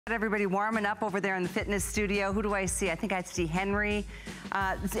Everybody warming up over there in the fitness studio. Who do I see? I think I see Henry.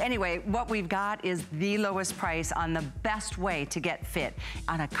 Anyway, what we've got is the lowest price on the best way to get fit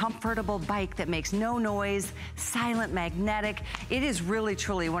on a comfortable bike that makes no noise, silent, magnetic. It is really,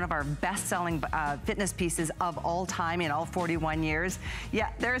 truly one of our best-selling fitness pieces of all time in all 41 years. Yeah,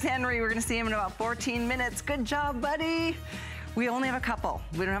 there's Henry. We're gonna see him in about 14 minutes. Good job, buddy. We only have a couple.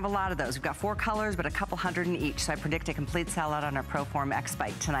 We don't have a lot of those. We've got 4 colors, but a couple hundred in each. So I predict a complete sellout on our ProForm X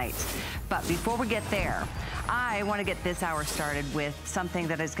bike tonight. But before we get there, I want to get this hour started with something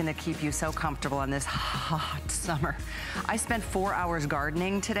that is going to keep you so comfortable on this hot summer. I spent 4 hours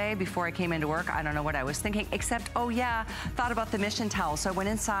gardening today before I came into work. I don't know what I was thinking, except, oh yeah, thought about the mission towels. So I went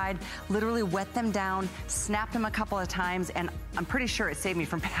inside, literally wet them down, snapped them a couple of times, and I'm pretty sure it saved me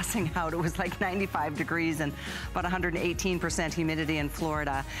from passing out. It was like 95 degrees and about 118% humidity in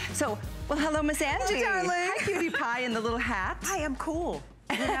Florida. So, well, hello, Miss Angie. Hello, darling. Hi, cutie pie in the little hat. Hi, I'm cool.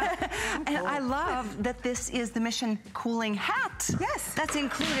 Yeah, I'm and cool. I love that this is the Mission Cooling Hat. Yes. That's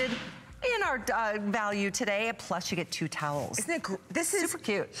included in our value today, plus you get 2 towels. Isn't it, this is super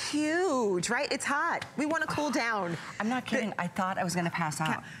cute. Huge, right? It's hot. We want to cool down. I'm not kidding. I thought I was going to pass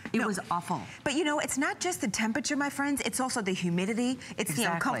out. It was awful. But you know, it's not just the temperature, my friends. It's also the humidity. It's the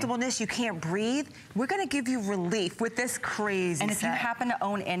uncomfortableness. You can't breathe. We're going to give you relief with this crazy And if you happen to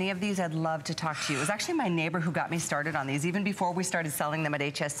own any of these, I'd love to talk to you. It was actually my neighbor who got me started on these, even before we started selling them at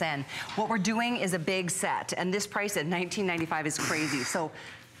HSN. What we're doing is a big set, and this price at $19.95 is crazy. So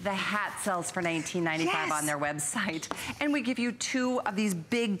the hat sells for $19.95 on their website. And we give you 2 of these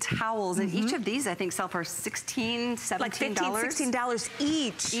big towels. And each of these, I think, sell for $16, $17. Like $15, $16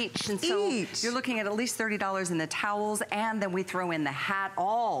 each. And so you're looking at least $30 in the towels, and then we throw in the hat,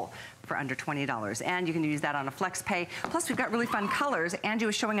 all for under $20. And you can use that on a flex pay. Plus, we've got really fun colors. Angie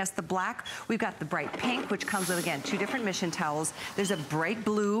was showing us the black. We've got the bright pink, which comes with, again, 2 different Mission towels. There's a bright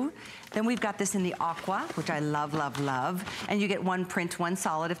blue. Then we've got this in the aqua, which I love, love, love. And you get 1 print, 1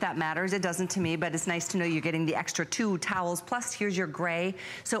 solid, if that matters. It doesn't to me, but it's nice to know you're getting the extra 2 towels. Plus, here's your gray.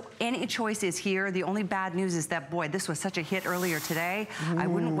 So any choice is here. The only bad news is that, boy, this was such a hit earlier today. I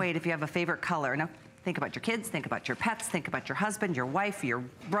wouldn't wait if you have a favorite color. Now, think about your kids, think about your pets, think about your husband, your wife, your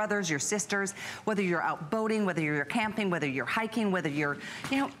brothers, your sisters, whether you're out boating, whether you're camping, whether you're hiking, whether you're,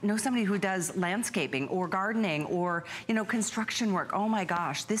 know somebody who does landscaping or gardening or, construction work. Oh my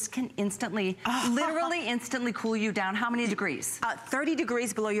gosh, this can instantly, literally instantly cool you down. How many degrees? 30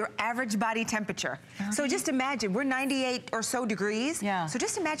 degrees below your average body temperature. So just imagine, we're 98 or so degrees. Yeah. So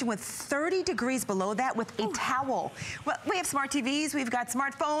just imagine with 30 degrees below that with a towel. Well, we have smart TVs, we've got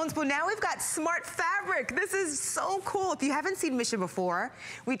smartphones, but now we've got smart fabric. This is so cool. If you haven't seen Mission before,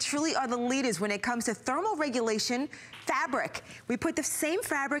 we truly are the leaders when it comes to thermal regulation fabric. We put the same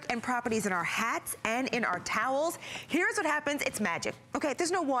fabric and properties in our hats and in our towels. Here's what happens. It's magic. Okay,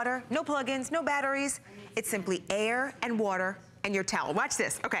 there's no water, no plugins, no batteries. It's simply air and water and your towel. Watch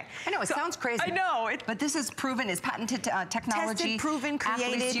this. Okay. I know, it sounds crazy. I know. But this is proven, it's patented technology. Tested, proven,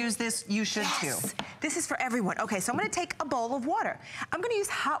 created. Athletes use this, you should too. This is for everyone. Okay, so I'm gonna take a bowl of water. I'm gonna use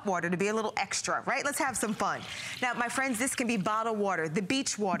hot water to be a little extra, right? Let's have some fun. Now, my friends, this can be bottled water, the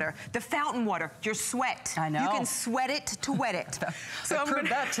beach water, the fountain water, your sweat. I know. You can sweat it to wet it. So I proved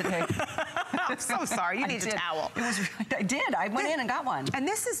that today. I'm so sorry, you need a towel. I did, I went in and got one. And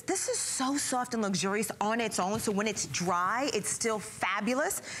this is so soft and luxurious on its own, so when it's dry, it's still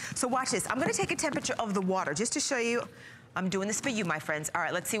fabulous. So watch this. I'm going to take a temperature of the water just to show you. I'm doing this for you, my friends. All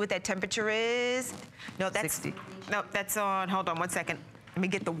right, let's see what that temperature is. No, that's 60. No, that's on. Hold on 1 second. Let me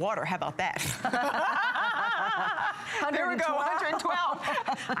get the water. How about that? There we go,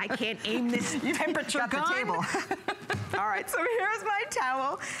 112. I can't aim this temperature gun. The table. All right, so here's my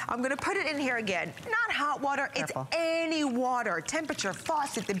towel. I'm going to put it in here again. Not hot water. Careful. It's any water. Temperature,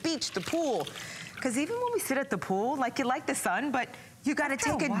 faucet, the beach, the pool. Because even when we sit at the pool, like you like the sun, but you got to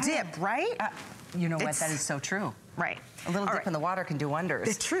take a dip, right? You know what? That is so true. Right. A little dip in the water can do wonders.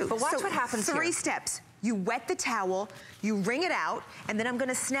 It's true. But watch what happens here. 3 steps. You wet the towel, you wring it out, and then I'm going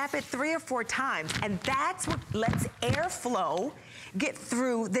to snap it 3 or 4 times. And that's what lets airflow get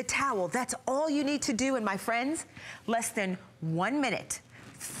through the towel. That's all you need to do. And my friends, less than 1 minute.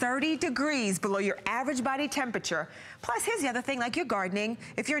 30 degrees below your average body temperature. Plus, here's the other thing, like you're gardening,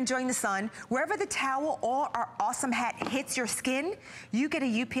 if you're enjoying the sun, wherever the towel or our awesome hat hits your skin, you get a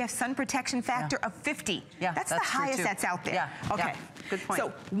UPF sun protection factor of 50. Yeah, that's the highest that's out there. Yeah. Okay. Good point.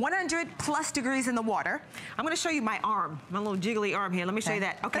 So 100 plus degrees in the water. I'm gonna show you my arm, my little jiggly arm here. Let me show you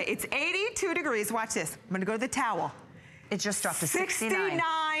that. Okay, it's 82 degrees. Watch this. I'm gonna go to the towel. It just dropped to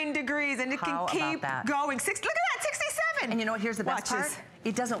 69 degrees, and it can keep going. Look at that, 67. And you know what? Here's the best part.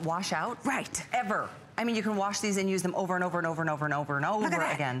 It doesn't wash out. Right. Ever. I mean, you can wash these and use them over and over and over and over and over and over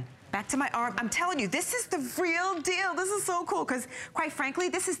again. Back to my arm. I'm telling you, this is the real deal. This is so cool because, quite frankly,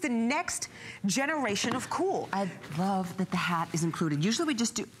 this is the next generation of cool. I love that the hat is included. Usually we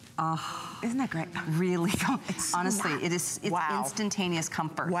just do, isn't that great? Really, honestly, it's instantaneous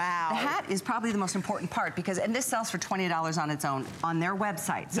comfort. Wow. The hat is probably the most important part because, and this sells for $20 on its own on their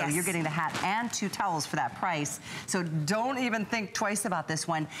website. So you're getting the hat and 2 towels for that price. So don't even think twice about this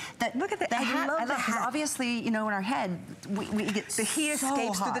one. Look at the hat. I love the hat. Because obviously, you know, in our head, we get the heat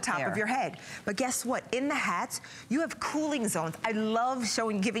escapes through the top of your head. But guess what? In the hats, you have cooling zones. I love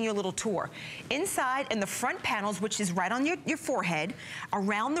giving you a little tour. Inside, in the front panels, which is right on your forehead,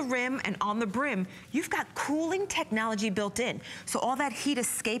 around the rim and on the brim, you've got cooling technology built in. So all that heat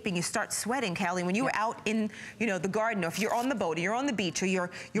escaping, you start sweating, Callie, when you were out in, you know, the garden, or if you're on the boat, or you're on the beach, or you're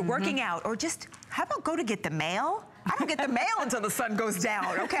working out, or just, how about go to get the mail? I don't get the mail until the sun goes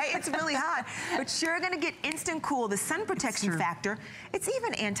down, okay? It's really hot. But you're gonna get instant cool. The sun protection factor, it's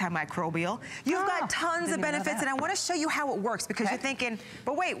even antimicrobial. You've got tons of benefits, and I wanna show you how it works because you're thinking,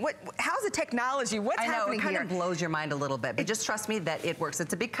 but wait, how's the technology? What's happening here? I know, it kind of blows your mind a little bit, but just trust me that it works.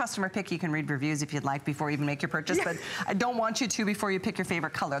 It's a big customer pick. You can read reviews if you'd like before you even make your purchase, but I don't want you to before you pick your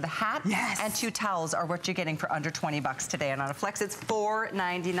favorite color. The hat and 2 towels are what you're getting for under 20 bucks today, and on a flex, it's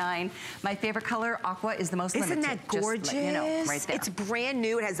 $4.99. My favorite color, aqua, is the most limited. Isn't that gorgeous? You know, right there. It's brand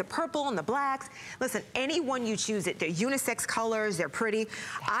new. It has the purple and the blacks. Listen, any one you choose it. They're unisex colors. They're pretty.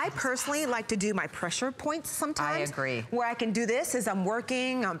 I personally like to do my pressure points sometimes. I agree. Where I can do this as I'm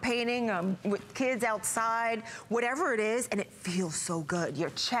working, I'm painting, I'm with kids outside, whatever it is, and it feels so good.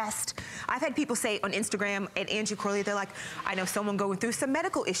 Your chest. I've had people say on Instagram at Angie Corley, they're like, I know someone going through some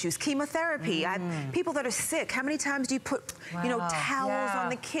medical issues, chemotherapy. People that are sick. How many times do you put, you know, towels on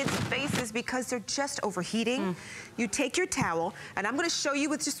the kids' faces because they're just overheating? You take your towel, and I'm gonna show you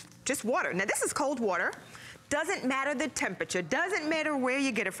with just water. Now, this is cold water. Doesn't matter the temperature. Doesn't matter where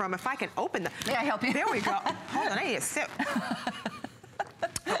you get it from. If I can open the... May I help you? There we go. Hold on, I need a sip.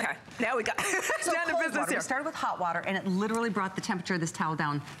 Okay, now we got... So down to business here. We started with hot water, and it literally brought the temperature of this towel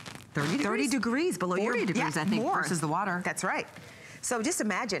down 30 degrees? 30 degrees below 40 degrees, I think, versus the water. That's right. So just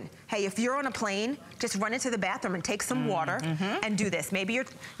imagine, hey, if you're on a plane, just run into the bathroom and take some water and do this. Maybe you're,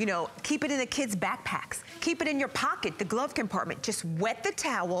 you know, keep it in the kids' backpacks. Keep it in your pocket, the glove compartment. Just wet the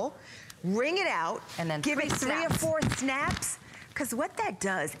towel, wring it out, and then give it 3 or 4 snaps. Because what that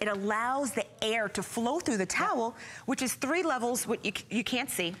does, it allows the air to flow through the towel, which is 3 levels, what you can't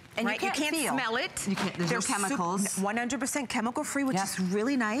see, and right? You can't smell it. There's no chemicals. 100% chemical free, which is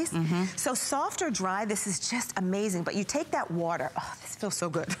really nice. So soft or dry, this is just amazing. But you take that water, oh, this feels so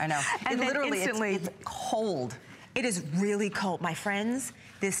good. I know. And then literally, instantly, it's cold. It is really cold, my friends.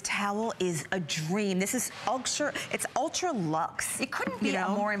 This towel is a dream. This is it's ultra luxe. It couldn't be a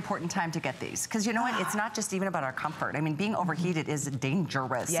more important time to get these. Because you know what, it's not just even about our comfort. I mean, being overheated is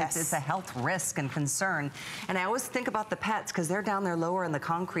dangerous. Yes. It's a health risk and concern. And I always think about the pets because they're down there lower in the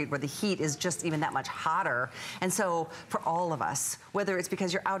concrete where the heat is just even that much hotter. And so for all of us, whether it's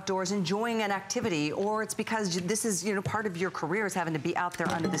because you're outdoors enjoying an activity or it's because this is, you know, part of your career is having to be out there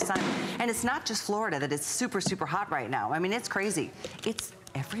under the sun. And it's not just Florida that it's super, super hot right now. I mean, it's crazy. It's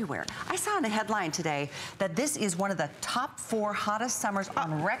everywhere. I saw in a headline today that this is one of the top 4 hottest summers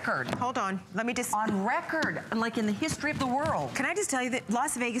on record. Hold on, let me just... On record, like in the history of the world. Can I just tell you that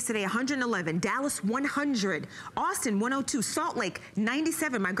Las Vegas today, 111, Dallas, 100, Austin, 102, Salt Lake,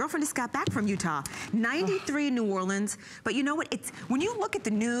 97. My girlfriend just got back from Utah. 93 in New Orleans. But you know what? It's when you look at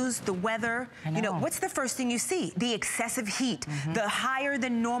the news, the weather, you know, what's the first thing you see? The excessive heat, the higher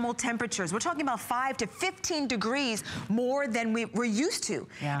than normal temperatures. We're talking about 5 to 15 degrees more than we're used to.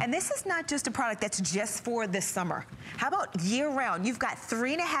 And this is not just a product that's just for this summer. How about year round? You've got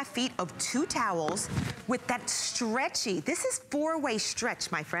 3.5 feet of 2 towels with that stretchy. This is 4-way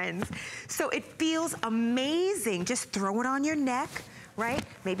stretch, my friends. So it feels amazing. Just throw it on your neck. Right?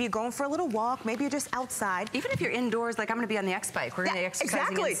 Maybe you're going for a little walk. Maybe you're just outside. Even if you're indoors, like I'm going to be on the X-Bike. We're going to be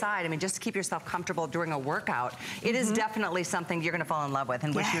exercising inside. I mean, just to keep yourself comfortable during a workout. It is definitely something you're going to fall in love with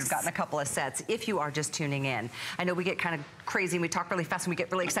and wish you'd gotten a couple of sets if you are just tuning in. I know we get kind of crazy and we talk really fast and we get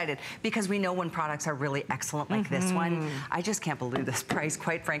really excited because we know when products are really excellent like this one. I just can't believe this price,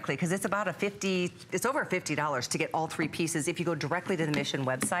 quite frankly, because it's about it's over $50 to get all 3 pieces if you go directly to the Mission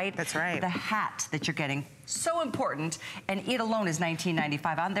website. That's right. The hat that you're getting, so important, and it alone is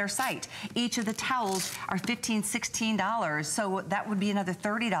 $19.95 on their site. Each of the towels are $15, $16, so that would be another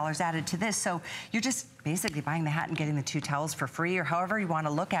 $30 added to this. So you're just basically buying the hat and getting the 2 towels for free, or however you want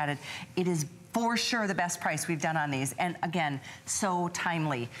to look at it. It is For sure the best price we've done on these. And again, so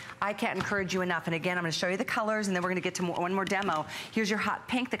timely. I can't encourage you enough. And again, I'm gonna show you the colors and then we're gonna get to one more demo. Here's your hot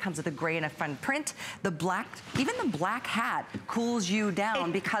pink that comes with a gray and a fun print. The black, even the black hat cools you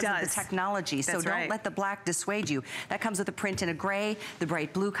down because of the technology. So don't let the black dissuade you. That comes with a print in a gray. The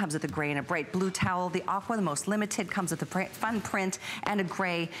bright blue comes with a gray and a bright blue towel. The aqua, the most limited, comes with a fun print and a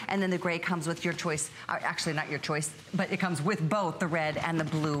gray. And then the gray comes with your choice. Actually, not your choice, but it comes with both the red and the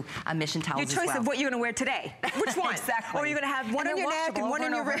blue mission towels as well. Of what you're going to wear today. Which one? Exactly. Or you're going to have one on your neck and one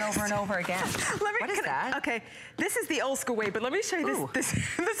in your wrist. Over and over again. What is that? Okay, this is the old school way, but let me show you this.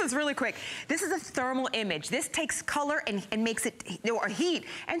 This is really quick. This is a thermal image. This takes color and makes it, or heat,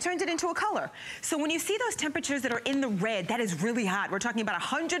 and turns it into a color. So when you see those temperatures that are in the red, that is really hot. We're talking about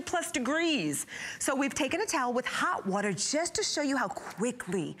 100+ degrees. So we've taken a towel with hot water just to show you how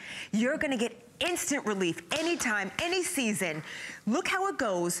quickly you're going to get instant relief anytime, any season. Look how it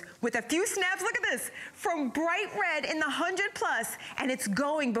goes with a few snaps. Look at this, from bright red in the 100+, and it's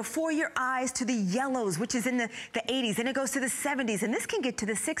going before your eyes to the yellows, which is in the 80s, and it goes to the 70s, and this can get to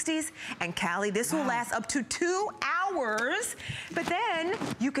the 60s. And Callie, this will last up to 2 hours, but then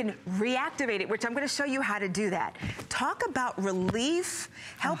you can reactivate it, which I'm gonna show you how to do that. Talk about relief,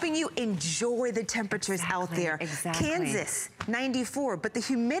 helping you enjoy the temperatures out there. Kansas, 94, but the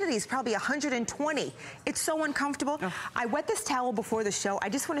humidity is probably 120. It's so uncomfortable. I wet this towel before the show. I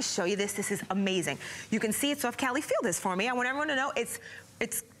just want to show you this. This is amazing. You can see it, so if Callie, feel this for me. I want everyone to know it's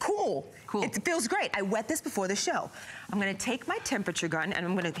cool. It feels great. I wet this before the show. I'm going to take my temperature gun and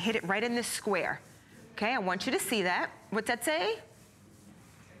I'm going to hit it right in this square. Okay, I want you to see that. What's that say?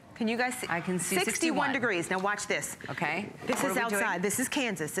 Can you guys see? I can see 61 degrees. Now watch this. Okay. This is outside. This is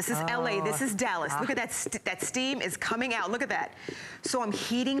Kansas. This is LA. This is Dallas. Look at that. That steam is coming out. Look at that. So I'm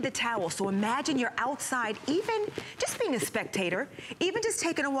heating the towel. So imagine you're outside, even just being a spectator, even just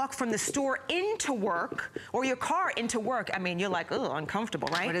taking a walk from the store into work or your car into work. I mean, you're like, oh, uncomfortable,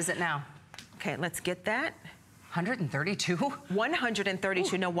 right? What is it now? Okay, let's get that. 132?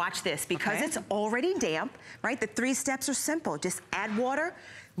 132. Now watch this, because it's already damp, right? The 3 steps are simple. Just add water,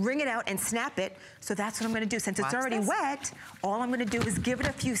 wring it out, and snap it. So that's what I'm gonna do. Since it's already wet, all I'm gonna do is give it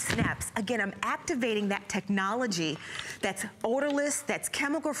a few snaps. Again, I'm activating that technology that's odorless, that's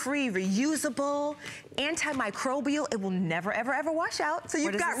chemical-free, reusable, antimicrobial. It will never, ever, ever wash out. So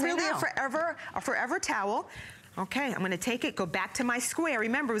you've got really a forever towel. Okay, I'm gonna take it, go back to my square.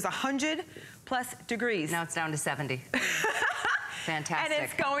 Remember, it was 100+ degrees. Now it's down to 70. Fantastic. And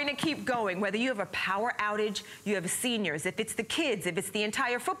it's going to keep going. Whether you have a power outage, you have seniors, if it's the kids, if it's the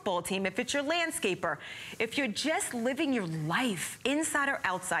entire football team, if it's your landscaper, if you're just living your life inside or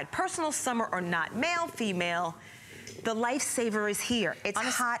outside, personal summer or not, male, female, the lifesaver is here. It's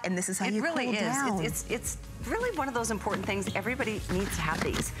hot, and this is how you cool down. It really is. It's really one of those important things. Everybody needs to have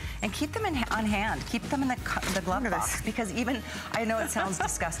these and keep them on hand. Keep them in the glove box, because even, I know it sounds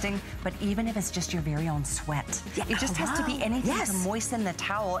disgusting, but even if it's just your very own sweat, it just has to be anything to moisten the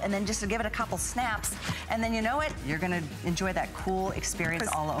towel, and then just to give it a couple snaps, and then you know it, you're gonna enjoy that cool experience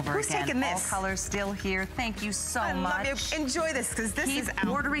all over again. Taking this? All colors still here. Thank you so much. I love you. Enjoy this, because this is out.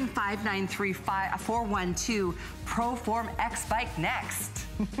 Ordering 593-412 ProForm X Bike next.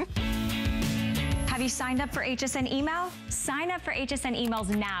 Have you signed up for HSN email? Sign up for HSN emails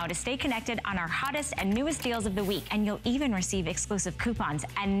now to stay connected on our hottest and newest deals of the week, and you'll even receive exclusive coupons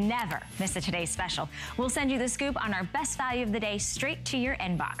and never miss a today's special. We'll send you the scoop on our best value of the day straight to your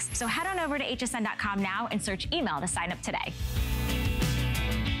inbox. So head on over to hsn.com now and search email to sign up today.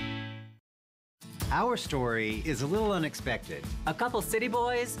 Our story is a little unexpected. A couple city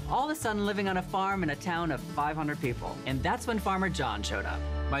boys, all of a sudden living on a farm in a town of 500 people. And that's when Farmer John showed up.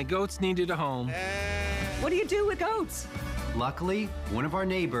 My goats needed a home. What do you do with goats? Luckily, one of our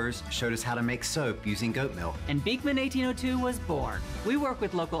neighbors showed us how to make soap using goat milk. And Beekman 1802 was born. We work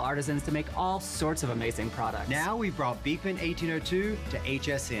with local artisans to make all sorts of amazing products. Now we've brought Beekman 1802 to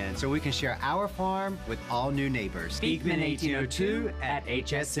HSN so we can share our farm with all new neighbors. Beekman 1802 at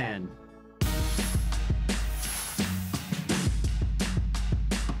HSN.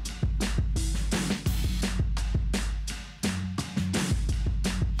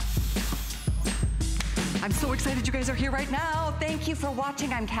 I'm so excited you guys are here right now. Thank you for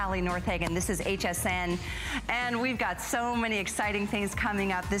watching. I'm Callie Northagen. This is HSN, and we've got so many exciting things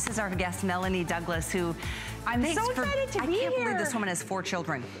coming up. This is our guest, Melanie Douglas, who I'm so excited to be here. I can't believe this woman has 4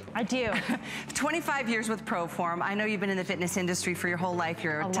 children. I do. 25 years with ProForm. I know you've been in the fitness industry for your whole life.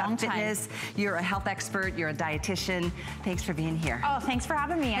 You're a Tough Fitness. You're a health expert. You're a dietitian. Thanks for being here. Oh, thanks for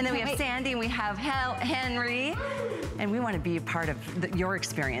having me. And then we have Sandy, and we have Henry, and we want to be a part of your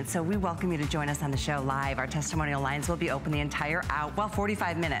experience. So we welcome you to join us on the show live. Our testimonial lines will be open the entire hour, well,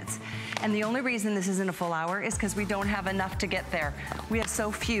 45 minutes. And the only reason this isn't a full hour is because we don't have enough to get there. We have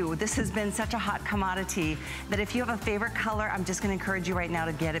so few. This has been such a hot commodity that if you have a favorite color, I'm just gonna encourage you right now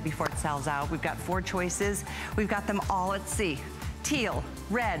to get it before it sells out. We've got 4 choices. We've got them all at sea. Teal,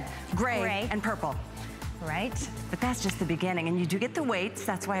 red, gray, and purple. Right. But that's just the beginning, and you do get the weights.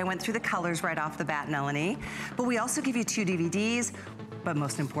 That's why I went through the colors right off the bat, Melanie. But we also give you 2 DVDs, but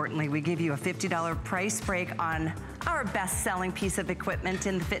most importantly, we give you a $50 price break on our best-selling piece of equipment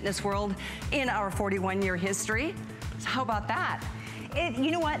in the fitness world in our 41-year history. So how about that?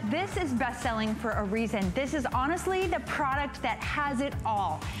 You know what? This is best-selling for a reason. This is honestly the product that has it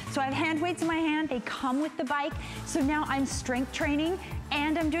all. So I have hand weights in my hand. They come with the bike. So now I'm strength training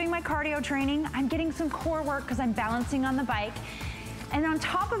and I'm doing my cardio training. I'm getting some core work because I'm balancing on the bike. And on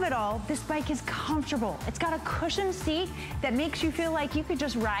top of it all, this bike is comfortable. It's got a cushioned seat that makes you feel like you could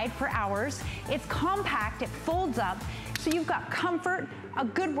just ride for hours. It's compact, it folds up. So you've got comfort, a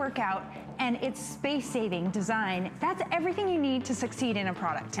good workout, and it's space-saving design. That's everything you need to succeed in a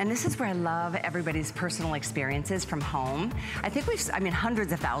product. And this is where I love everybody's personal experiences from home. I think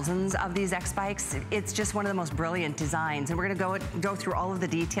hundreds of thousands of these X bikes. It's just one of the most brilliant designs. And we're gonna go through all of the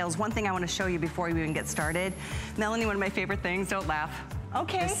details. One thing I wanna show you before we even get started. Melanie, one of my favorite things, don't laugh.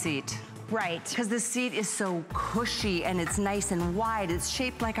 Okay. The seat. Right. Because the seat is so cushy and it's nice and wide. It's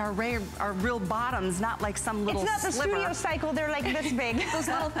shaped like our real bottoms, not like some little sliver. It's not the studio cycle, they're like this big. Those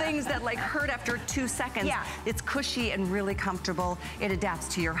little things that like hurt after 2 seconds. Yeah. It's cushy and really comfortable. It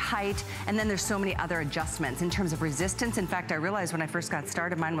adapts to your height. And then there's so many other adjustments in terms of resistance. In fact, I realized when I first got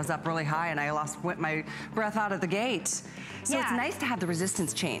started, mine was up really high and I lost my breath out of the gate. So it's nice to have the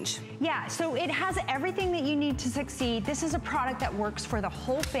resistance change. Yeah, so it has everything that you need to succeed. This is a product that works for the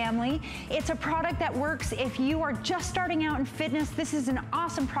whole family. It's a product that works if you are just starting out in fitness. This is an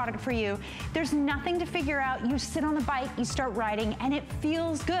awesome product for you. There's nothing to figure out. You sit on the bike, you start riding, and it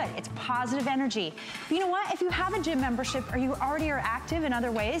feels good. It's positive energy. But you know what? If you have a gym membership or you already are active in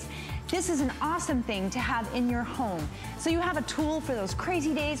other ways, this is an awesome thing to have in your home. So you have a tool for those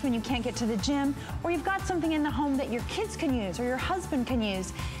crazy days when you can't get to the gym, or you've got something in the home that your kids can use or your husband can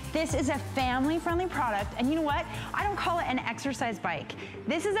use. This is a family-friendly product, and you know what? I don't call it an exercise bike.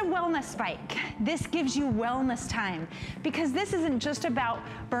 This is a wellness bike. This gives you wellness time, because this isn't just about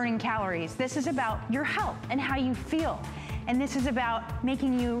burning calories. This is about your health and how you feel. And this is about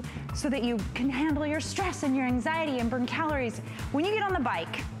making you so that you can handle your stress and your anxiety and burn calories. When you get on the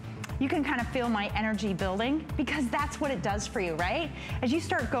bike, you can kind of feel my energy building, because that's what it does for you, right? As you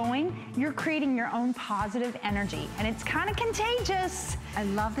start going, you're creating your own positive energy, and it's kind of contagious. I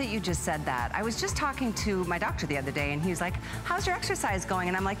love that you just said that. I was just talking to my doctor the other day, and he was like, how's your exercise going?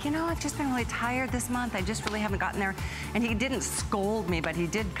 And I'm like, you know, I've just been really tired this month. I just really haven't gotten there. And he didn't scold me, but he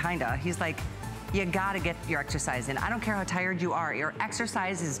did kinda. He's like, you gotta get your exercise in. I don't care how tired you are. Your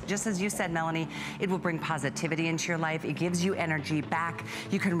exercise is, just as you said, Melanie, it will bring positivity into your life. It gives you energy back.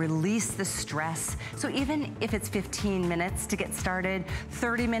 You can release the stress. So even if it's 15 minutes to get started,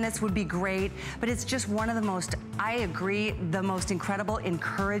 30 minutes would be great, but it's just one of the most, I agree, the most incredible,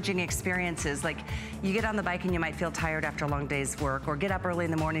 encouraging experiences. Like, you get on the bike and you might feel tired after a long day's work, or get up early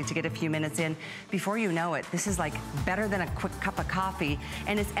in the morning to get a few minutes in. Before you know it, this is like better than a quick cup of coffee,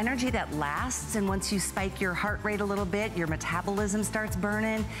 and it's energy that lasts. And once you spike your heart rate a little bit, your metabolism starts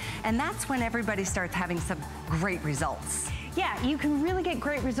burning, and that's when everybody starts having some great results. Yeah, you can really get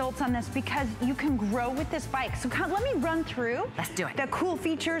great results on this because you can grow with this bike. So let me run through the cool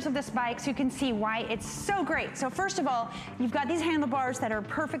features of this bike so you can see why it's so great. So first of all, you've got these handlebars that are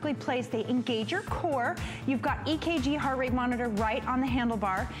perfectly placed. They engage your core. You've got EKG heart rate monitor right on the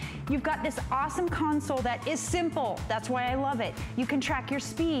handlebar. You've got this awesome console that is simple. That's why I love it. You can track your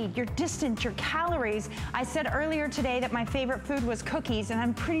speed, your distance, your calories. I said earlier today that my favorite food was cookies, and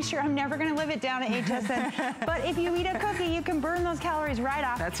I'm pretty sure I'm never gonna live it down at HSN. But if you eat a cookie, you can burn those calories right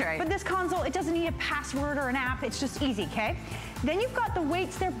off. That's right. But this console, it doesn't need a password or an app. It's just easy, okay? Then you've got the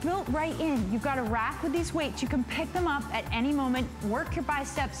weights, they're built right in. You've got a rack with these weights. You can pick them up at any moment, work your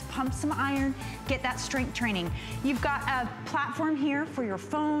biceps, pump some iron, get that strength training. You've got a platform here for your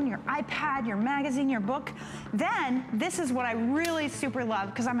phone, your iPad, your magazine, your book. Then, this is what I really super love,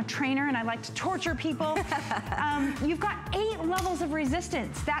 because I'm a trainer and I like to torture people. You've got 8 levels of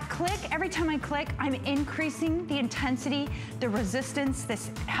resistance. That click, every time I click, I'm increasing the intensity, the resistance.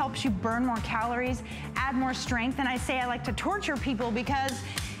 This helps you burn more calories, add more strength. And I say I like to torture people because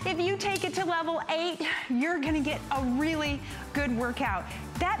if you take it to level 8, you're gonna get a really good workout.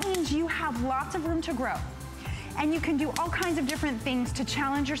 That means you have lots of room to grow. And you can do all kinds of different things to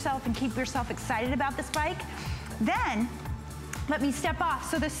challenge yourself and keep yourself excited about this bike. Then, let me step off.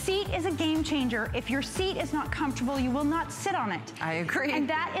 So the seat is a game changer. If your seat is not comfortable, you will not sit on it. I agree. And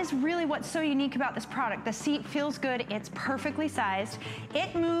that is really what's so unique about this product. The seat feels good. It's perfectly sized.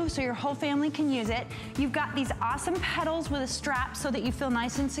 It moves so your whole family can use it. You've got these awesome pedals with a strap so that you feel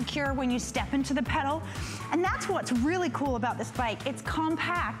nice and secure when you step into the pedal. And that's what's really cool about this bike. It's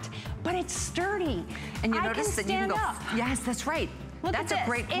compact, but it's sturdy. And you notice that you can go up. Yes, that's right. Look That's at this. a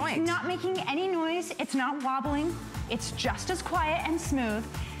great point. It's not making any noise. It's not wobbling. It's just as quiet and smooth.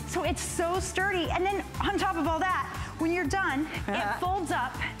 So it's so sturdy. And then on top of all that, when you're done, it folds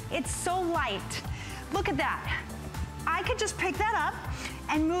up. It's so light. Look at that. I could just pick that up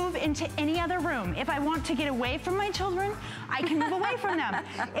and move into any other room. If I want to get away from my children, I can move away from them.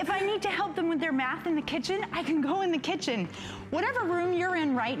 If I need to help them with their math in the kitchen, I can go in the kitchen. Whatever room you're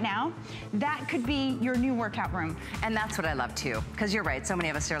in right now, that could be your new workout room. And that's what I love too, because you're right. So many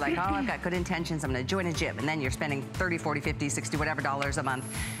of us are like, oh, I've got good intentions. I'm gonna join a gym. And then you're spending 30, 40, 50, 60, whatever dollars a month.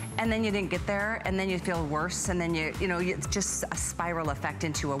 And then you didn't get there, and then you feel worse, and then you know, it's just a spiral effect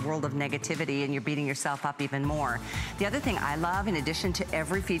into a world of negativity, and you're beating yourself up even more. The other thing I love, in addition to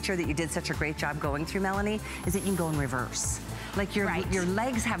every feature that you did such a great job going through, Melanie, is that you can go in reverse. Like your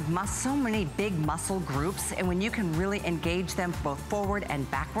legs have so many big muscle groups, and when you can really engage them both forward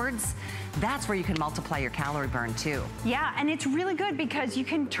and backwards, that's where you can multiply your calorie burn too. Yeah, and it's really good because you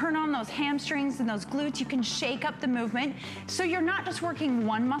can turn on those hamstrings and those glutes. You can shake up the movement. So you're not just working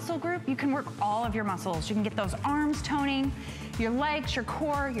one muscle group, you can work all of your muscles. You can get those arms toning, your legs, your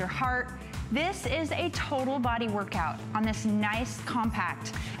core, your heart. This is a total body workout on this nice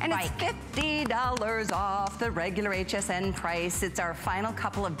compact bike. It's $50 off the regular HSN price. It's our final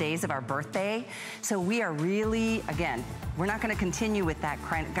couple of days of our birthday. So we are really, again, we're not gonna continue with that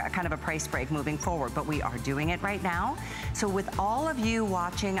kind of a price break moving forward, but we are doing it right now. So with all of you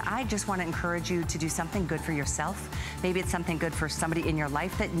watching, I just wanna encourage you to do something good for yourself. Maybe it's something good for somebody in your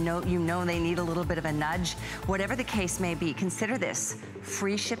life that you know they need a little bit of a nudge. Whatever the case may be, consider this: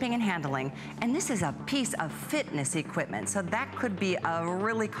 free shipping and handling. And this is a piece of fitness equipment, so that could be a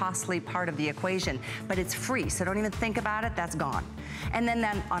really costly part of the equation, but it's free, so don't even think about it, that's gone. And then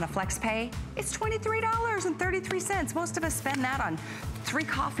on a flex pay, it's $23.33. Most of us spend that on 3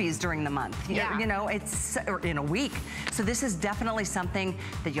 coffees during the month. Yeah. You know, it's or in a week. So this is definitely something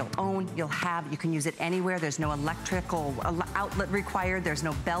that you'll own, you'll have, you can use it anywhere. There's no electrical outlet required. There's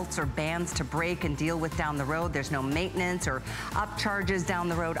no belts or bands to break and deal with down the road. There's no maintenance or upcharges down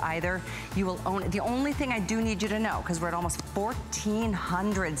the road either. You will own it. The only thing I do need you to know, because we're at almost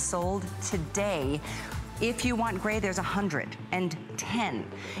 1,400 sold today, if you want gray, there's 110.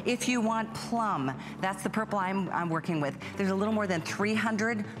 If you want plum, that's the purple I'm working with. There's a little more than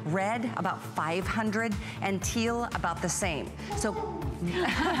 300. Red, about 500. And teal, about the same. So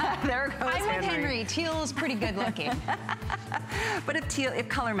there goes I'm with Henry. Teal is pretty good looking. But if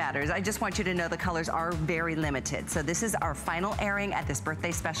color matters, I just want you to know the colors are very limited. So this is our final airing at this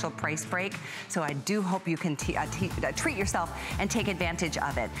birthday special price break. So I do hope you can treat yourself and take advantage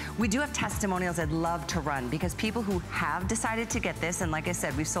of it. We do have testimonials I'd love to run, because people who have decided to get this, and like I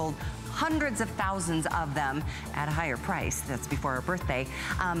said, we've sold hundreds of thousands of them at a higher price. That's before our birthday.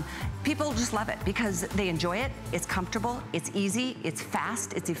 People just love it because they enjoy it. It's comfortable, it's easy, it's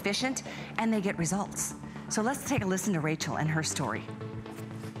fast, it's efficient, and they get results. So let's take a listen to Rachel and her story.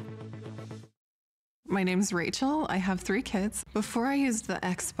 My name's Rachel. I have 3 kids. Before I used the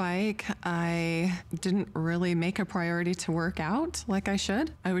X-Bike, I didn't really make a priority to work out like I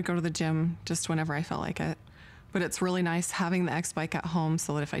should. I would go to the gym just whenever I felt like it. But it's really nice having the X-Bike at home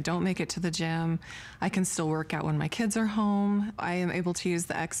so that if I don't make it to the gym, I can still work out when my kids are home. I am able to use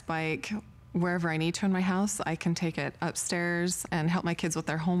the X-Bike wherever I need to in my house. I can take it upstairs and help my kids with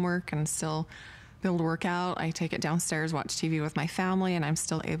their homework and still be able to work out. I take it downstairs, watch TV with my family, and I'm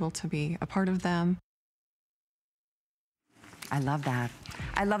still able to be a part of them. I love that.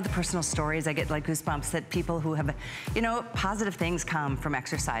 I love the personal stories. I get like goosebumps that people who have, you know, positive things come from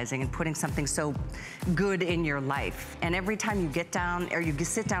exercising and putting something so good in your life. And every time you get down, or you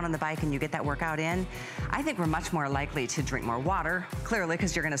sit down on the bike and you get that workout in, I think we're much more likely to drink more water, clearly,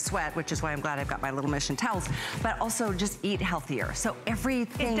 because you're gonna sweat, which is why I'm glad I've got my little Mission towels, but also just eat healthier. So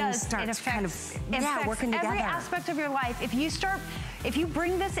everything starts kind of, working together. Every aspect of your life. If you start If you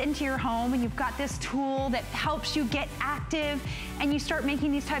bring this into your home and you've got this tool that helps you get active and you start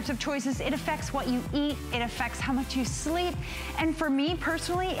making these types of choices, it affects what you eat, it affects how much you sleep, and for me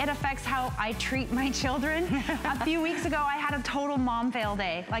personally, it affects how I treat my children. A few weeks ago, I had a total mom fail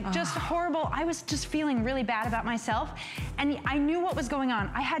day, like just horrible. I was just feeling really bad about myself, and I knew what was going on.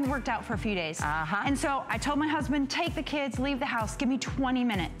 I hadn't worked out for a few days. And so I told my husband, take the kids, leave the house, give me 20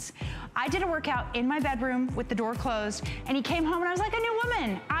 minutes. I did a workout in my bedroom with the door closed, and he came home and I was like a new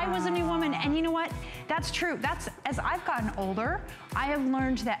woman. I was a new woman, and you know what? That's true. That's, as I've gotten older, I have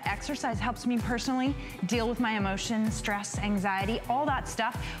learned that exercise helps me personally deal with my emotions, stress, anxiety, all that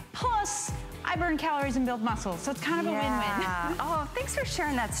stuff. Plus, I burn calories and build muscle, so it's kind of a win-win. Oh, thanks for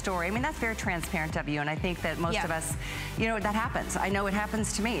sharing that story. I mean, that's very transparent of you, and I think that most of us, you know, that happens. I know it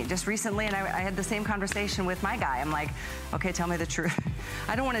happens to me. Just recently, and I had the same conversation with my guy. I'm like, okay, tell me the truth.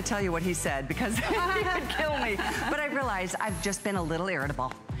 I don't want to tell you what he said because he could kill me. But I realized I've just been a little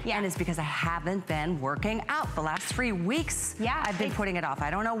irritable. And it's because I haven't been working out the last 3 weeks. I've been putting it off.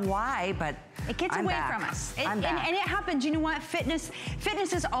 I don't know why, but it gets away from us. And it happens. You know what? Fitness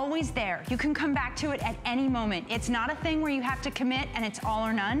is always there. You can come back to it at any moment. It's not a thing where you have to commit and it's all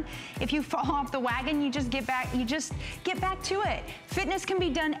or none. If you fall off the wagon, you just get back to it. Fitness can be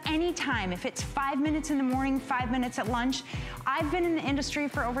done anytime. If it's 5 minutes in the morning, 5 minutes at lunch. I've been in the industry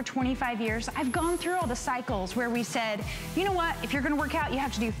for over 25 years. I've gone through all the cycles where we said, you know what? If you're going to work out, you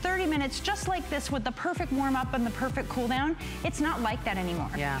have to do 30 minutes just like this with the perfect warm up and the perfect cool down. It's not like that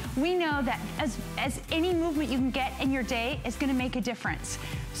anymore. We know that as any movement you can get in your day is going to make a difference.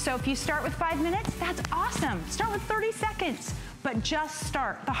 So if you start with 5 minutes, that's awesome. Start with 30 seconds. But just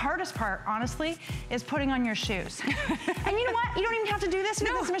start. The hardest part, honestly, is putting on your shoes. And you know what? You don't even have to do this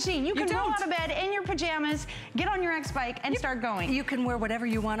with this machine. You can roll out of bed in your pajamas, get on your X-Bike, and start going. You can wear whatever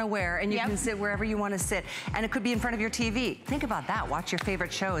you want to wear, and you can sit wherever you want to sit. And it could be in front of your TV. Think about that. Watch your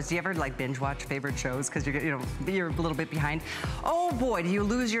favorite shows. Do you ever like binge watch favorite shows because you're a little bit behind? Oh boy, do you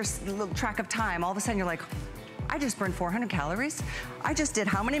lose your track of time? All of a sudden you're like, I just burned 400 calories. I just did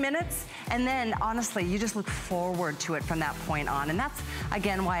how many minutes? And then honestly, you just look forward to it from that point on. And that's,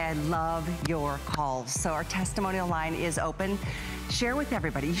 again, why I love your calls. So our testimonial line is open. Share with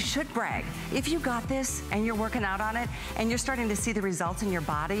everybody. You should brag. If you got this and you're working out on it and you're starting to see the results in your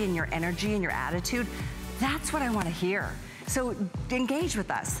body and your energy and your attitude, that's what I want to hear. So engage with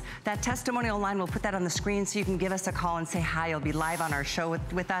us. That testimonial line, we'll put that on the screen so you can give us a call and say hi. You'll be live on our show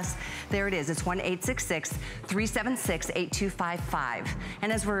with us. There it is. It's 1-866-376-8255.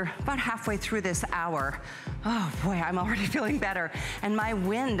 And as we're about halfway through this hour, oh boy, I'm already feeling better. And my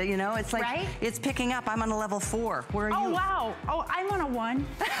wind, you know, it's like, it's picking up. I'm on a level 4. Where are you? Oh, wow. Oh, I'm on a 1.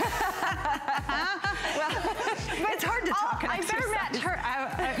 Well, it's hard to talk. I better match her.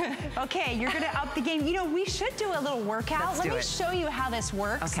 Okay, you're going to up the game. You know, we should do a little workout. Let me show you how this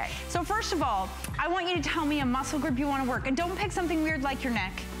works. Okay. So first of all, I want you to tell me a muscle group you want to work. And don't pick something weird like your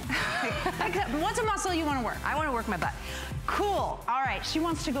neck. What's a muscle you want to work? I want to work my butt. Cool. All right. She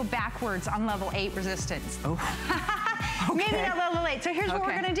wants to go backwards on level 8 resistance. Oh. Maybe not level 8. So here's what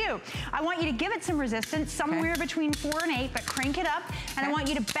we're going to do. I want you to give it some resistance, somewhere between 4 and 8, but crank it up. And I want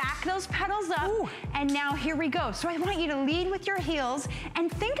you to back those pedals up. Ooh. And now here we go. So I want you to lead with your heels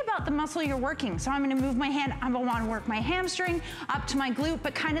and think about the muscle you're working. So I'm going to move my hand. I want to work my hamstring up to my glute,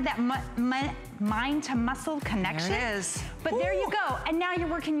 but kind of that mind to muscle connection. There it is. But there you go. And now you're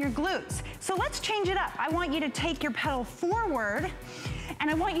working your glutes. So let's change it up. I want you to take your pedal forward, and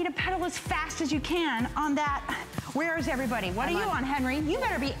I want you to pedal as fast as you can on that. Where is everybody? What are you on, Henry? You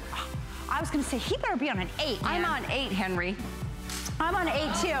better be, I was gonna say, he better be on an 8. I'm on 8, Henry. I'm on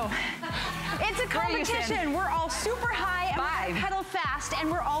 8 too. It's a competition. We're all super high and we're gonna pedal fast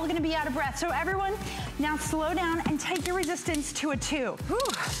and we're all gonna be out of breath. So everyone, now slow down and take your resistance to a 2.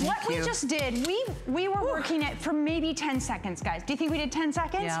 What we just did, we were working it for maybe 10 seconds, guys. Do you think we did 10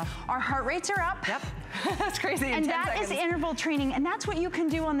 seconds? Yeah. Our heart rates are up. Yep. That's crazy. And that is interval training, and that's what you can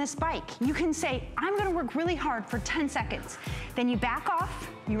do on this bike. You can say, I'm gonna work really hard for 10 seconds. Then you back off,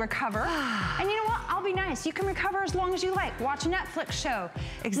 you recover, and you know what? I'll be nice. You can recover as long as you like. Watch a Netflix show,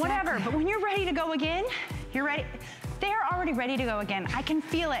 whatever. But when you're ready to go again, you're ready. They're already ready to go again. I can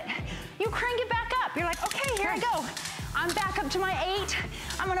feel it. You crank it back up. You're like, okay, here I go. I'm back up to my 8.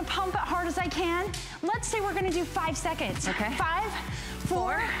 I'm gonna pump it hard as I can. Let's say we're gonna do 5 seconds. Okay. 5,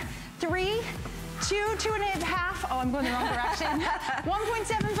 4, 3, 2, 2.5. Oh, I'm going the wrong direction.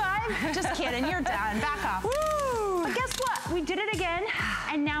 1.75. Just kidding, you're done. Back off. Woo. But guess what? we did it again,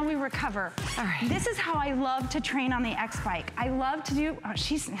 and now we recover. All right. This is how I love to train on the X-Bike. I love to do,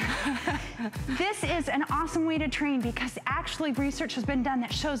 this is an awesome way to train because actually research has been done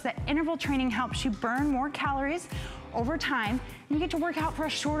that shows that interval training helps you burn more calories over time, and you get to work out for a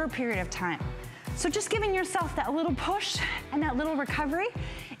shorter period of time. So just giving yourself that little push and that little recovery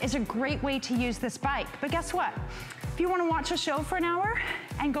is a great way to use this bike. But guess what? If you want to watch a show for an hour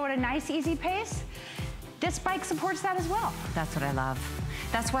and go at a nice, easy pace, this bike supports that as well. That's what I love.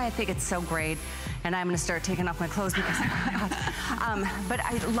 That's why I think it's so great. And I'm gonna start taking off my clothes because but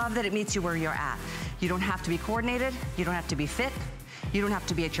I love that it meets you where you're at. You don't have to be coordinated. You don't have to be fit. You don't have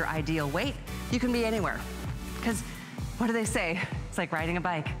to be at your ideal weight. You can be anywhere. Because what do they say? It's like riding a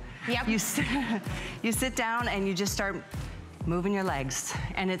bike. Yep. You sit down and you just start moving your legs,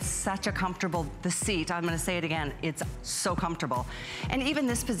 and it's such a comfortable, the seat, I'm gonna say it again, it's so comfortable. And even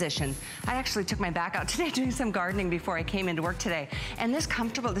this position, I actually took my back out today doing some gardening before I came into work today, and this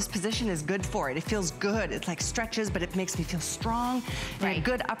position is good for it. It feels good. It's like stretches, but it makes me feel strong. Right. In a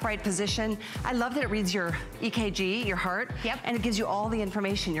good upright position. I love that it reads your EKG, your heart, yep. And it gives you all the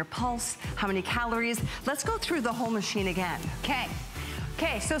information, your pulse, how many calories. Let's go through the whole machine again.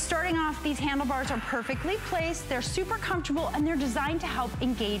 Okay, so starting off, these handlebars are perfectly placed, they're super comfortable, and they're designed to help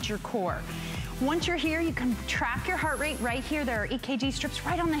engage your core. Once you're here, you can track your heart rate right here. There are EKG strips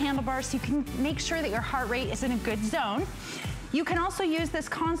right on the handlebars, so you can make sure that your heart rate is in a good zone. You can also use this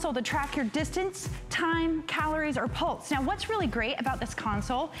console to track your distance, time, calories, or pulse. Now, what's really great about this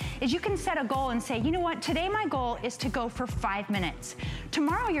console is you can set a goal and say, you know what, today my goal is to go for 5 minutes.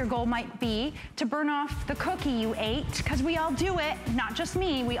 Tomorrow your goal might be to burn off the cookie you ate, because we all do it, not just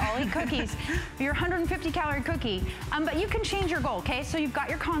me, we all eat cookies. Your 150 calorie cookie. But you can change your goal, okay? So you've got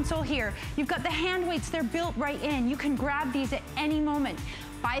your console here. You've got the hand weights, they're built right in. You can grab these at any moment.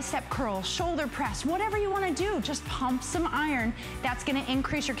 Bicep curl, shoulder press, whatever you want to do, just pump some iron. That's going to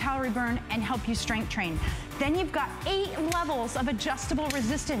increase your calorie burn and help you strength train. Then you've got 8 levels of adjustable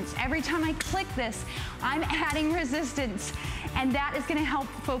resistance. Every time I click this, I'm adding resistance, and that is going to help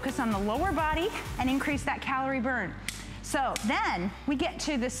focus on the lower body and increase that calorie burn. So then we get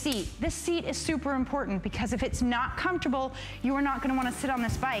to the seat. This seat is super important because if it's not comfortable, you are not going to want to sit on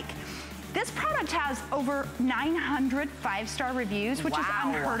this bike. This product has over 900 5-star reviews, which is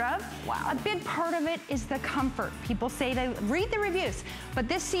unheard of. Wow. A big part of it is the comfort. People say they read the reviews, but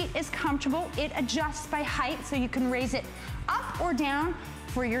this seat is comfortable. It adjusts by height, so you can raise it up or down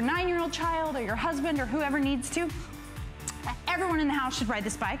for your 9-year-old child or your husband or whoever needs to. Everyone in the house should ride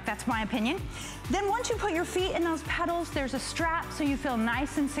this bike, that's my opinion. Then once you put your feet in those pedals, there's a strap so you feel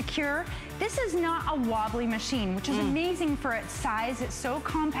nice and secure. This is not a wobbly machine, which is amazing for its size. It's so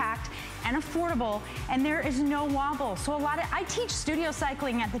compact and affordable, and there is no wobble. So I teach studio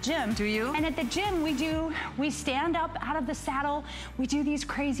cycling at the gym. Do you? And at the gym, we stand up out of the saddle, we do these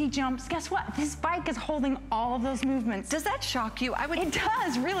crazy jumps. Guess what? This bike is holding all of those movements. Does that shock you? It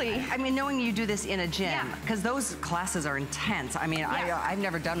does, really. I mean, knowing you do this in a gym, because those classes are intense. I mean, I've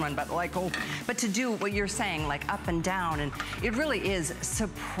never done one, but but to do what you're saying, like up and down, and it really is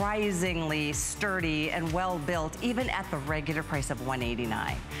surprisingly sturdy and well built, even at the regular price of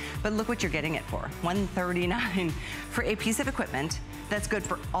 $189. But look what you're getting it for, $139 for a piece of equipment that's good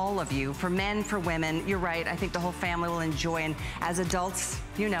for all of you, for men, for women. You're right, I think the whole family will enjoy, and as adults,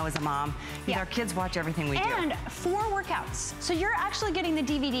 you know, as a mom, our kids watch everything we do. And 4 workouts. So you're actually getting the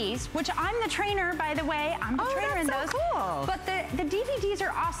DVDs, which I'm the trainer, by the way. I'm the trainer in those. Cool. But the DVDs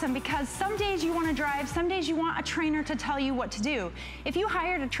are awesome because some days you want to drive, some days you want a trainer to tell you what to do. If you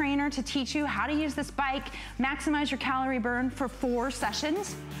hired a trainer to teach you how to use this bike, maximize your calorie burn for 4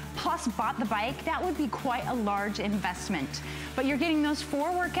 sessions, plus bought the bike, that would be quite a large investment. But you're getting those 4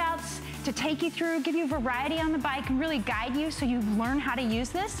 workouts to take you through, give you variety on the bike, and really guide you so you learn how to use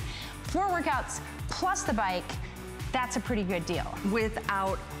this. 4 workouts plus the bike, that's a pretty good deal.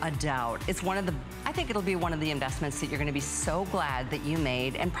 Without a doubt. It's I think it'll be one of the investments that you're gonna be so glad that you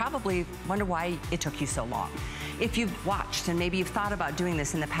made, and probably wonder why it took you so long. If you've watched and maybe you've thought about doing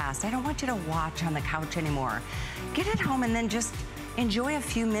this in the past, I don't want you to watch on the couch anymore. Get it home and then just enjoy a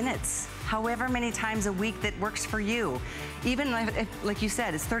few minutes, however many times a week that works for you. Even if, like you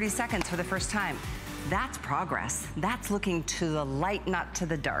said, it's 30 seconds for the first time. That's progress. That's looking to the light, not to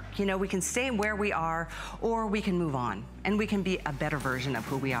the dark. You know, we can stay where we are, or we can move on, and we can be a better version of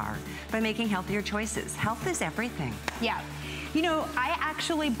who we are by making healthier choices. Health is everything. Yeah. You know, I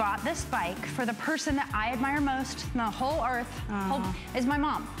actually bought this bike for the person that I admire most in the whole earth, is my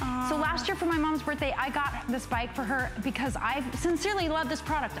mom. So last year for my mom's birthday, I got this bike for her because I sincerely love this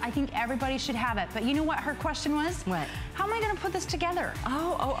product. I think everybody should have it. But you know what her question was? What? How am I gonna put this together?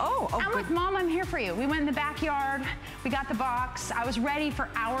 I'm like, Mom, I'm here for you. We went in the backyard, we got the box. I was ready for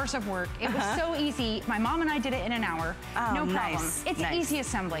hours of work. It was so easy. My mom and I did it in an hour. No problem. It's easy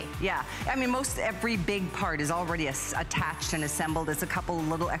assembly. Yeah, I mean, every big part is already attached and assembled. It's a couple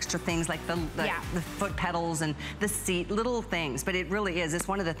little extra things like the foot pedals and the seat, little things, but it really is. It's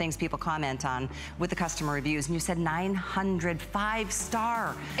one of the things people comment on with the customer reviews. And you said 900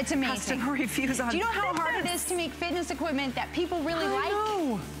 5-star. It's amazing. Customer reviews on. Do you know how hard it is to make fitness equipment that people really like? I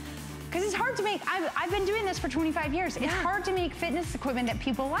know. Because it's hard to make. I've been doing this for 25 years. It's hard to make fitness equipment that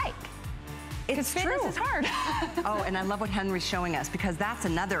people like. It's true. Fitness is hard. Oh, and I love what Henry's showing us, because that's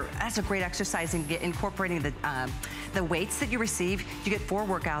a great exercise in incorporating the weights that you receive. You get 4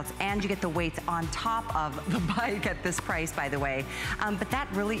 workouts and you get the weights on top of the bike at this price, by the way. But that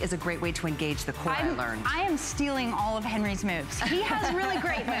really is a great way to engage the core, I learned. I am stealing all of Henry's moves. He has really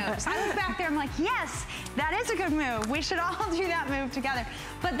great moves. I was back there, I'm like, yes, that is a good move. We should all do that move together.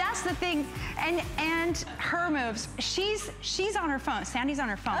 But that's the thing, and her moves, she's on her phone. Sandy's on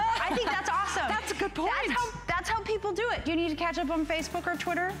her phone. I think that's awesome. That's a good point. That's how people do it. Do you need to catch up on Facebook or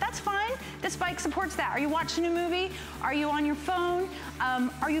Twitter? That's fine. This bike supports that. Are you watching a movie? Are you on your phone?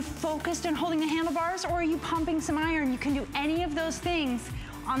 Are you focused and holding the handlebars, or are you pumping some iron? You can do any of those things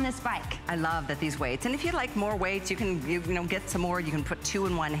on this bike. I love that these weights, and if you like more weights, you can get some more. You can put 2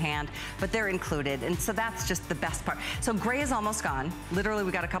 in one hand, but they're included, and so that's just the best part. So gray is almost gone. Literally,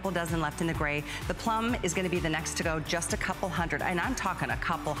 we got a couple dozen left in the gray. The plum is going to be the next to go, just a couple hundred, and I'm talking a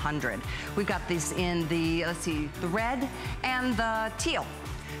couple hundred. We've got these in the, let's see, the red and the teal.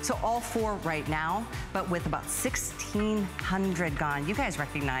 So all 4 right now, but with about 1,600 gone. You guys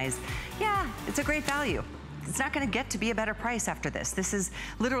recognize, yeah, it's a great value. It's not going to get to be a better price after this. This is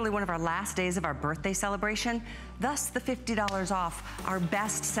literally one of our last days of our birthday celebration, thus the $50 off our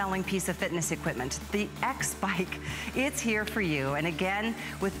best-selling piece of fitness equipment, the X Bike. It's here for you. And again,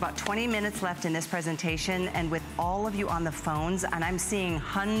 with about 20 minutes left in this presentation, and with all of you on the phones, and I'm seeing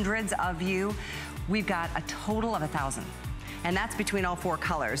hundreds of you, we've got a total of 1,000. And that's between all 4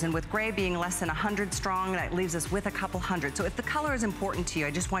 colors. And with gray being less than 100 strong, that leaves us with a couple hundred. So if the color is important to you, I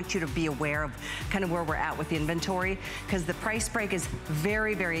just want you to be aware of kind of where we're at with the inventory, because the price break is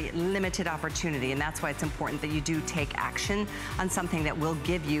very, very limited opportunity. And that's why it's important that you do take action on something that will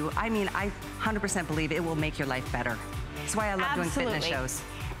give you, I mean, I 100% believe it will make your life better. That's why I love doing fitness shows.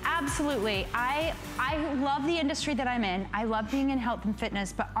 Absolutely. I love the industry that I'm in. I love being in health and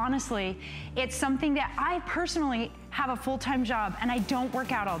fitness, but honestly, it's something that I personally have a full-time job, and I don't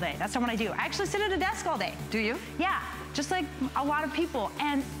work out all day. That's not what I do. I actually sit at a desk all day. Do you? Yeah, just like a lot of people.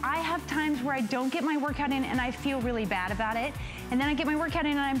 And I have times where I don't get my workout in and I feel really bad about it. And then I get my workout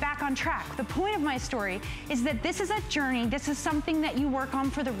in and I'm back on track. The point of my story is that this is a journey. This is something that you work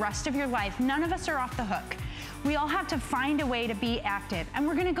on for the rest of your life. None of us are off the hook. We all have to find a way to be active. And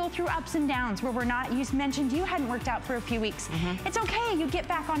we're gonna go through ups and downs where we're not. You mentioned you hadn't worked out for a few weeks. It's okay, you get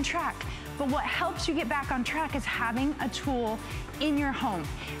back on track. But what helps you get back on track is having a tool in your home,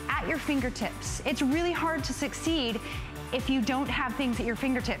 at your fingertips. It's really hard to succeed if you don't have things at your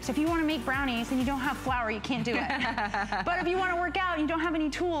fingertips. If you want to make brownies and you don't have flour, you can't do it. But if you want to work out and you don't have any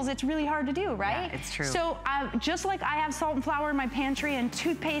tools, it's really hard to do, right? Yeah, it's true. So just like I have salt and flour in my pantry and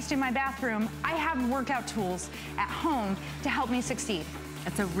toothpaste in my bathroom, I have workout tools at home to help me succeed.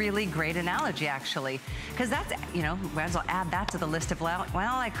 It's a really great analogy, actually, because that's, you know, might as well add that to the list of, well,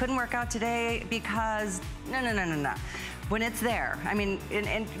 I couldn't work out today because, no. When it's there, I mean,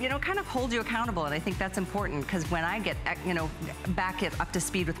 and you know, kind of hold you accountable, and I think that's important, because when I get, you know, back up to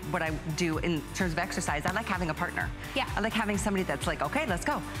speed with what I do in terms of exercise, I like having a partner. Yeah. I like having somebody that's like, okay, let's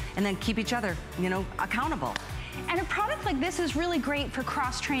go, and then keep each other, you know, accountable. And a product like this is really great for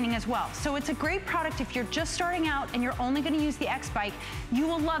cross-training as well. So it's a great product if you're just starting out and you're only gonna use the X Bike. You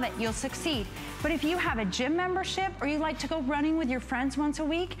will love it, you'll succeed. But if you have a gym membership or you like to go running with your friends once a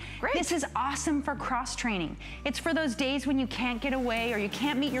week, this is awesome for cross-training. It's for those days when you can't get away or you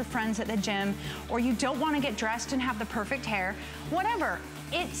can't meet your friends at the gym or you don't wanna get dressed and have the perfect hair, whatever.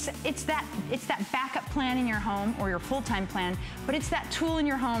 It's that backup plan in your home or your full-time plan, but it's that tool in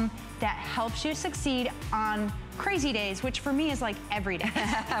your home that helps you succeed on crazy days, which for me is like every day.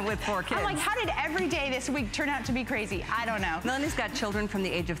 With 4 kids. I'm like, how did every day this week turn out to be crazy? I don't know. Melanie's got children from the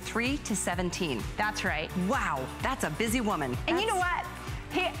age of 3 to 17. That's right. Wow, that's a busy woman. And you know what?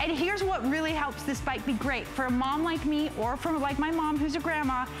 And here's what really helps this bike be great. For a mom like me, or for like my mom who's a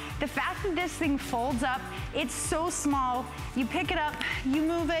grandma, the fact that this thing folds up, it's so small. You pick it up, you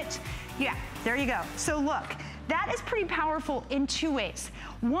move it. Yeah, there you go. So look, that is pretty powerful in 2 ways.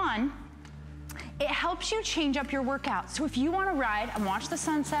 One, it helps you change up your workout. So if you want to ride and watch the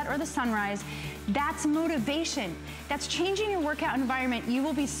sunset or the sunrise, that's motivation. That's changing your workout environment. You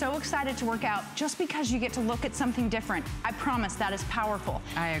will be so excited to work out just because you get to look at something different. I promise that is powerful.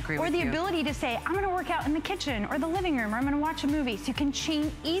 I agree with you. Or the ability to say, I'm going to work out in the kitchen or the living room, or I'm going to watch a movie. So you can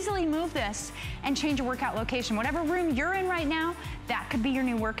easily move this and change a workout location. Whatever room you're in right now, that could be your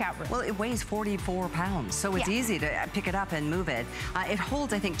new workout room. Well, it weighs 44 pounds, so it's easy to pick it up and move it. It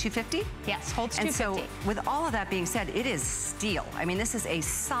holds, I think, 250? Yes, holds 250. And so, with all of that being said, it is steel. I mean, this is a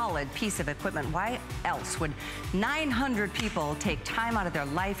solid piece of equipment. Why else would 900 people take time out of their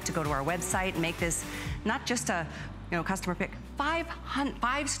life to go to our website and make this not just a customer pick,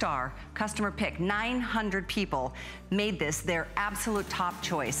 5-star customer pick. 900 people made this their absolute top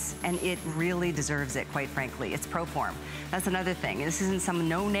choice, and it really deserves it, quite frankly. It's ProForm. That's another thing. This isn't some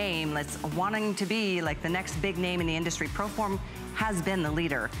no name that's wanting to be like the next big name in the industry. ProForm has been the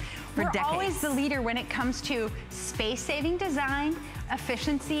leader for decades. We're always the leader when it comes to space-saving design,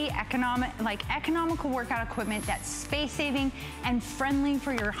 efficiency, economical workout equipment that's space-saving and friendly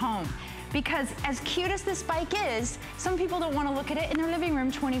for your home. Because as cute as this bike is, some people don't want to look at it in their living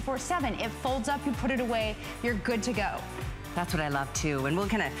room 24/7. It folds up, you put it away, you're good to go. That's what I love too. And we'll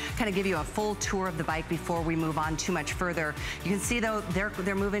kind of give you a full tour of the bike before we move on too much further. You can see though,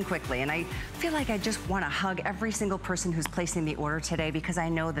 they're moving quickly. And I feel like I just want to hug every single person who's placing the order today, because I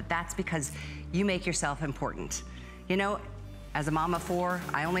know that that's because you make yourself important. You know, as a mom of 4,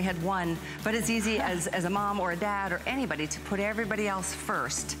 I only had 1, but it's easy as a mom or a dad or anybody to put everybody else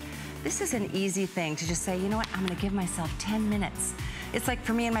first. This is an easy thing to just say, you know what, I'm gonna give myself 10 minutes. It's like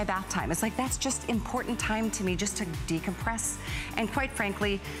for me in my bath time. It's like that's just important time to me just to decompress. And quite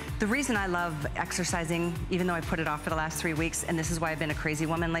frankly, the reason I love exercising, even though I put it off for the last 3 weeks, and this is why I've been a crazy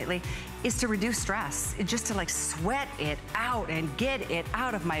woman lately, is to reduce stress. Just to like sweat it out and get it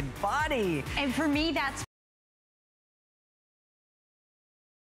out of my body. And for me, that's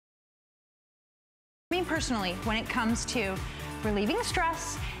me personally when it comes to relieving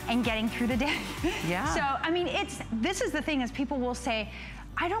stress and getting through the day. Yeah. So, I mean, this is the thing is people will say,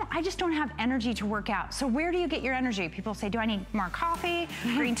 I just don't have energy to work out. So where do you get your energy? People say, do I need more coffee,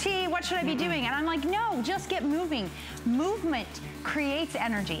 green tea? What should I be doing? And I'm like, no, just get moving. Movement creates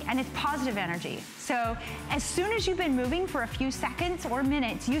energy, and it's positive energy. So as soon as you've been moving for a few seconds or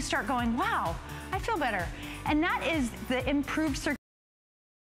minutes, you start going, wow, I feel better. And that is the improved circulation.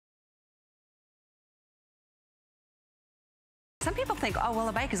 Some people think, oh, well,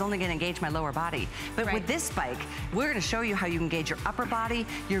 a bike is only going to engage my lower body. But with this bike, we're going to show you how you engage your upper body,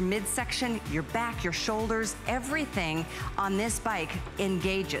 your midsection, your back, your shoulders. Everything on this bike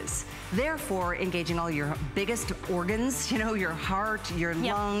engages. Therefore, engaging all your biggest organs, you know, your heart, your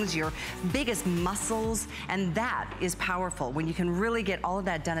lungs, your biggest muscles. And that is powerful. When you can really get all of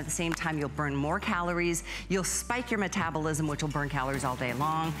that done at the same time, you'll burn more calories. You'll spike your metabolism, which will burn calories all day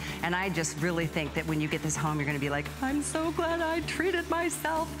long. And I just really think that when you get this home, you're going to be like, I'm so glad I treated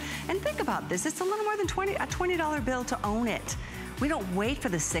myself. And think about this, it's a little more than a $20 bill to own it. We don't wait for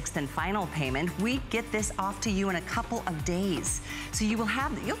the 6th and final payment. We get this off to you in a couple of days. So you'll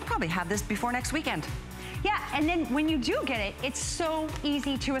probably have this before next weekend. Yeah, and then when you do get it, it's so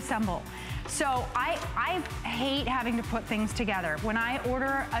easy to assemble. So I hate having to put things together. When I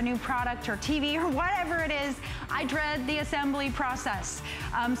order a new product or TV or whatever it is, I dread the assembly process.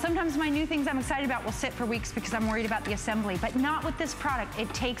 Sometimes my new things I'm excited about will sit for weeks because I'm worried about the assembly, but not with this product.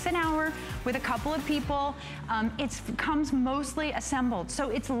 It takes an hour with a couple of people. It comes mostly assembled. So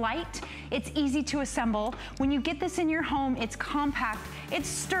it's light, it's easy to assemble. When you get this in your home, it's compact, it's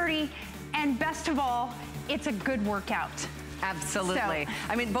sturdy, and best of all, it's a good workout. Absolutely. So,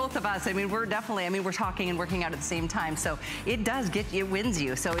 I mean, both of us, I mean, we're definitely, we're talking and working out at the same time. So it does it wins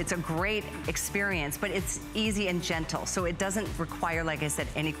you. So it's a great experience, but it's easy and gentle. So it doesn't require, like I said,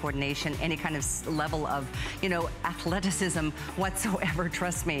 any coordination, any kind of level of, you know, athleticism whatsoever.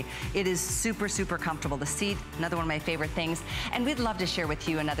 Trust me. It is super, super comfortable. The seat, another one of my favorite things. And we'd love to share with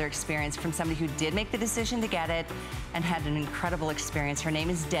you another experience from somebody who did make the decision to get it and had an incredible experience. Her name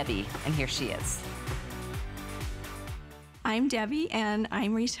is Debbie, and here she is. I'm Debbie, and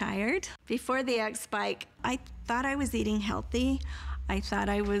I'm retired. Before the X-Bike, I thought I was eating healthy. I thought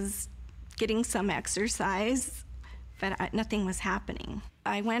I was getting some exercise, but nothing was happening.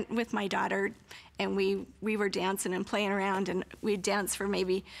 I went with my daughter, and we were dancing and playing around, and we'd dance for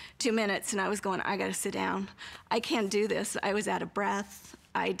maybe 2 minutes, and I was going, I gotta sit down. I can't do this. I was out of breath.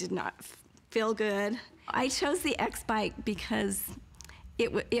 I did not feel good. I chose the X-Bike because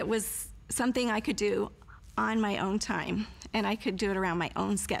it was something I could do on my own time, and I could do it around my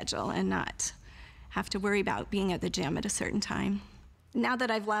own schedule and not have to worry about being at the gym at a certain time. Now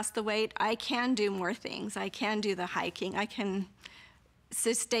that I've lost the weight, I can do more things. I can do the hiking. I can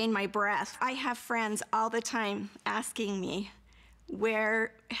sustain my breath. I have friends all the time asking me,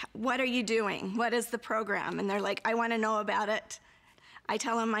 what are you doing? What is the program? And they're like, I want to know about it. I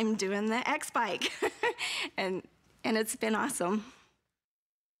tell them I'm doing the X-Bike, and it's been awesome.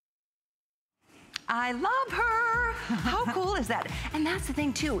 I love her. How cool is that? And that's the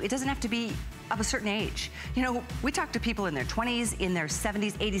thing too, it doesn't have to be of a certain age. You know, we talk to people in their 20s, in their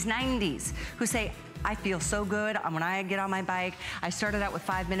 70s, 80s, 90s, who say, I feel so good when I get on my bike. I started out with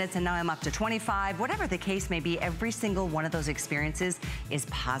 5 minutes and now I'm up to 25. Whatever the case may be, every single one of those experiences is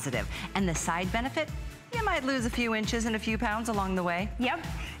positive. And the side benefit, you might lose a few inches and a few pounds along the way. Yep,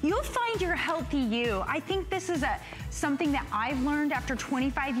 you'll find your healthy you. I think this is something that I've learned after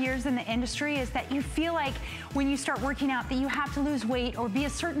 25 years in the industry, is that you feel like when you start working out that you have to lose weight or be a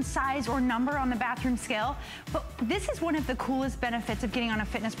certain size or number on the bathroom scale. But this is one of the coolest benefits of getting on a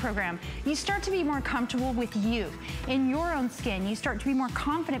fitness program. You start to be more comfortable with you, in your own skin. You start to be more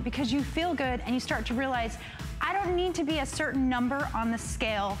confident because you feel good, and you start to realize, I don't need to be a certain number on the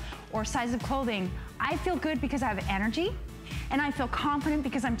scale or size of clothing. I feel good because I have energy, and I feel confident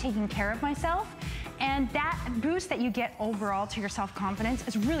because I'm taking care of myself. And that boost that you get overall to your self-confidence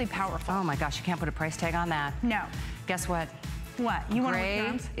is really powerful. Oh my gosh, you can't put a price tag on that. No. Guess what? What? You want to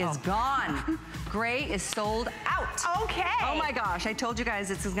Gray is gone. Gray is sold out. Okay. Oh my gosh, I told you guys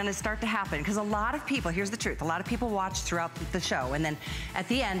this is gonna start to happen, because a lot of people, here's the truth, a lot of people watch throughout the show and then at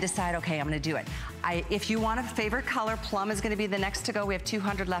the end decide, okay, I'm gonna do it. If you want a favorite color, plum is gonna be the next to go. We have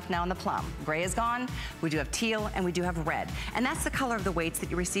 200 left now in the plum. Gray is gone, we do have teal, and we do have red. And that's the color of the weights that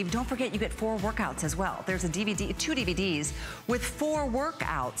you receive. Don't forget, you get 4 workouts as well. There's a DVD, 2 DVDs with 4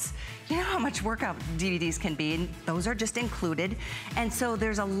 workouts. You know how much workout DVDs can be, and those are just included. And so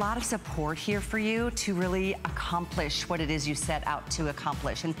there's a lot of support here for you to really accomplish what it is you set out to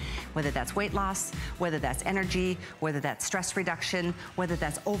accomplish. And whether that's weight loss, whether that's energy, whether that's stress reduction, whether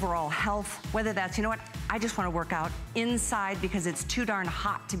that's overall health, whether that's, you know what, I just want to work out inside because it's too darn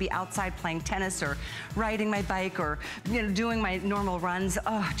hot to be outside playing tennis or riding my bike or, you know, doing my normal runs.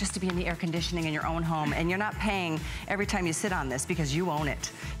 Oh, just to be in the air conditioning in your own home. And you're not paying every time you sit on this because you own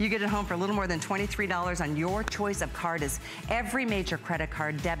it. You get it home for a little more than $23 on your choice of card. Is every major credit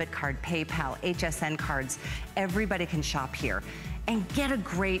card, debit card, PayPal, HSN cards. Everybody can shop here and get a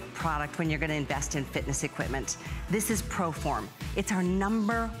great product when you're going to invest in fitness equipment. This is ProForm. It's our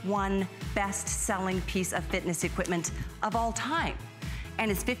 #1 best-selling piece of fitness equipment of all time. And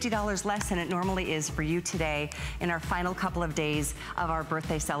it's $50 less than it normally is for you today in our final couple of days of our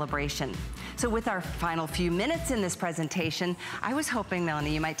birthday celebration. So with our final few minutes in this presentation, I was hoping,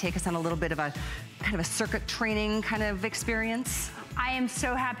 Melanie, you might take us on a little bit of a kind of a circuit training kind of experience. I am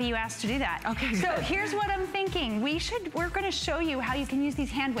so happy you asked to do that. Okay, so good. Here's what I'm thinking. We're gonna show you how you can use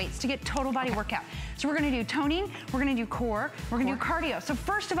these hand weights to get total body workout. So we're gonna do toning, we're gonna do core, we're gonna do cardio. So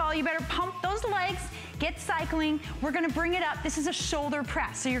first of all, you better pump those legs, get cycling. We're gonna bring it up. This is a shoulder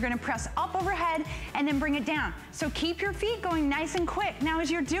press. So you're gonna press up overhead and then bring it down. So keep your feet going nice and quick. Now as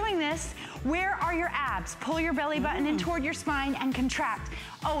you're doing this, where are your abs? Pull your belly button in toward your spine and contract.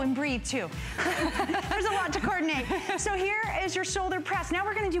 Oh, and breathe too. There's a lot to coordinate. So here is your shoulder press. Now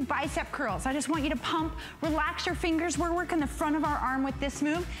we're gonna do bicep curls. I just want you to pump, relax your fingers. We're working the front of our arm with this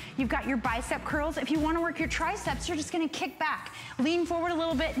move. You've got your bicep curls. If you wanna work your triceps, you're just gonna kick back, lean forward a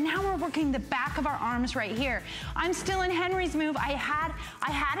little bit. Now we're working the back of our arms right here. I'm still in Henry's move. I had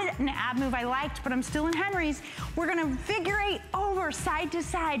an ab move I liked, but I'm still in Henry's. We're gonna figure 8 over, side to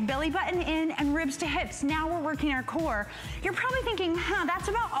side, belly button in and ribs to hips. Now we're working our core. You're probably thinking, that's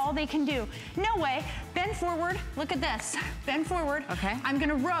about all they can do. No way. Bend forward. Look at this. Bend forward. Okay. I'm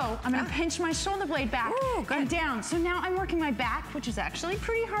gonna row. I'm gonna pinch my shoulder blade back and down. So now I'm working my back, which is actually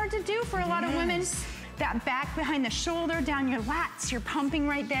pretty hard to do for a lot of women. That back behind the shoulder, down your lats. You're pumping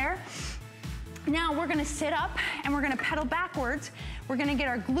right there. Now we're gonna sit up and we're gonna pedal backwards. We're gonna get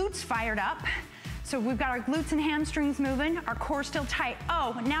our glutes fired up. So we've got our glutes and hamstrings moving, our core still tight.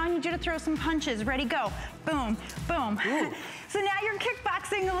 Oh, now I need you to throw some punches. Ready, go. Boom, boom. So now you're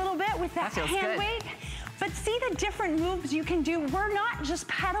kickboxing a little bit with that hand weight. But but see the different moves you can do. We're not just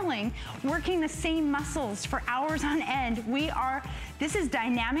pedaling, working the same muscles for hours on end. This is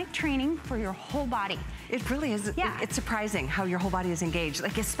dynamic training for your whole body. It really is. Yeah. It's surprising how your whole body is engaged.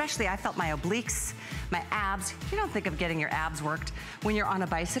 Like, especially I felt my obliques, my abs. You don't think of getting your abs worked when you're on a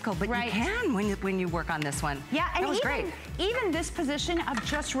bicycle, but you can when you work on this one. Yeah, and that was great. Even this position of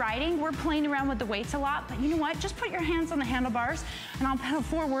just riding, we're playing around with the weights a lot, but you know what? Just put your hands on the handlebars and I'll pedal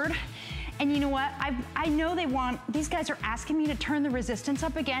forward. And you know what? I know these guys are asking me to turn the resistance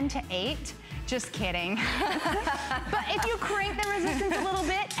up again to 8. Just kidding. But if you crank the resistance a little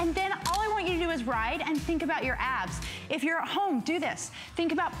bit, and then all I want you to do is ride and think about your abs. If you're at home, do this.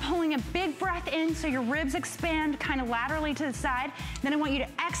 Think about pulling a big breath in so your ribs expand kind of laterally to the side. Then I want you to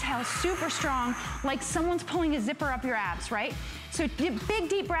exhale super strong, like someone's pulling a zipper up your abs, right? So big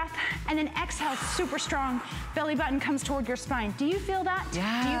deep breath, and then exhale super strong. Belly button comes toward your spine. Do you feel that?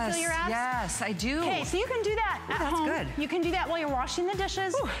 Yes. Do you feel your abs? Yes, I do. Okay, so you can do that at home. Good. You can do that while you're washing the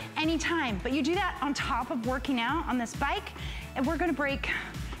dishes, anytime. But you do that on top of working out on this bike, and we're gonna break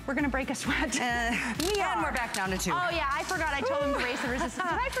a sweat. And we're back down to 2. Oh yeah, I forgot. I told him to raise the resistance.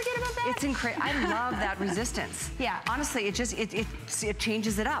 Did I forget about that? It's incredible. I love that resistance. Yeah. Honestly, it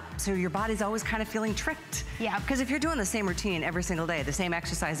changes it up. So your body's always kind of feeling tricked. Yeah. Because if you're doing the same routine every single day, the same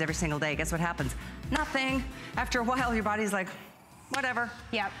exercise every single day, guess what happens? Nothing. After a while, your body's like, whatever.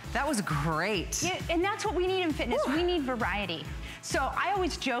 Yeah. That was great. Yeah, and that's what we need in fitness. We need variety. So I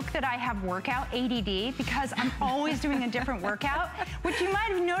always joke that I have workout ADD because I'm always doing a different workout, which you might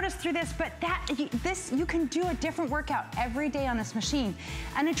have noticed through this, but you can do a different workout every day on this machine.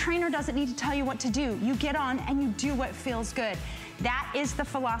 And a trainer doesn't need to tell you what to do. You get on and you do what feels good. That is the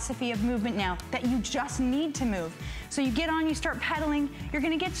philosophy of movement now, that you just need to move. So you get on, you start pedaling, you're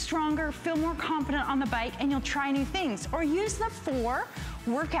gonna get stronger, feel more confident on the bike, and you'll try new things. Or use the 4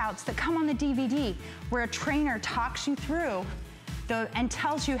 workouts that come on the DVD, where a trainer talks you through and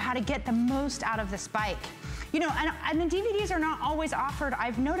tells you how to get the most out of this bike. You know, and the DVDs are not always offered,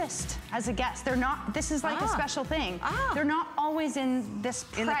 I've noticed as a guest. They're not, this is like a special thing. They're not always in this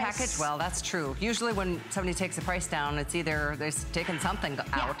price. In the package, well, that's true. Usually when somebody takes the price down, it's either they're taking something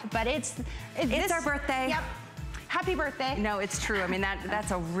out. Yeah, but it's our birthday. Yep. Happy birthday. No, it's true. I mean,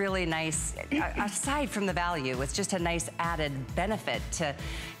 that's a really nice, aside from the value, it's just a nice added benefit to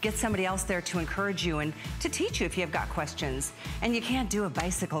get somebody else there to encourage you and to teach you if you have got questions. And you can't do a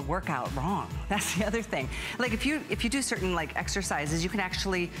bicycle workout wrong. That's the other thing. Like if you do certain like exercises, you can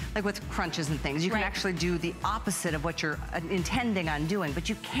actually, like with crunches and things, you can actually do the opposite of what you're intending on doing, but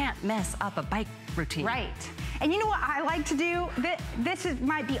you can't mess up a bike routine. Right. And you know what I like to do?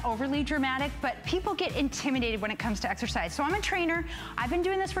 Might be overly dramatic, but people get intimidated when it comes to exercise. So I'm a trainer. I've been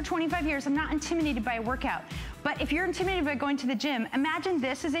doing this for 25 years. I'm not intimidated by a workout. But if you're intimidated by going to the gym, imagine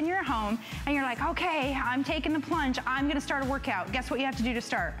this is in your home and you're like, okay, I'm taking the plunge. I'm gonna start a workout. Guess what you have to do to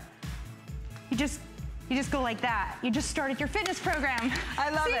start? You just go like that. You just started your fitness program. I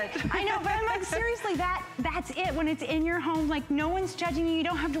love it. I know, but I'm like, seriously, that's it. When it's in your home, like no one's judging you. You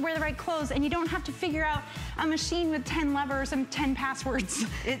don't have to wear the right clothes, and you don't have to figure out a machine with 10 levers and 10 passwords.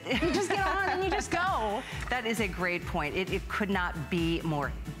 You just get on and you just go. That is a great point. It could not be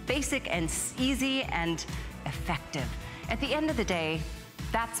more basic and easy and effective. At the end of the day,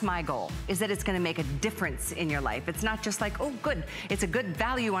 that's my goal, is that it's gonna make a difference in your life. It's not just like, oh good, it's a good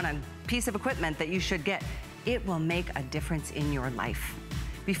value on a piece of equipment that you should get. It will make a difference in your life.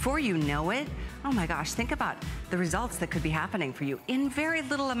 Before you know it, oh my gosh, think about the results that could be happening for you in very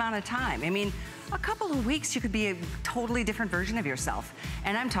little amount of time. I mean, a couple of weeks, you could be a totally different version of yourself.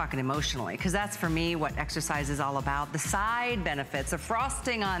 And I'm talking emotionally, because that's for me what exercise is all about. The side benefits of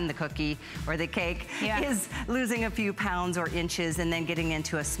frosting on the cookie or the cake is losing a few pounds or inches and then getting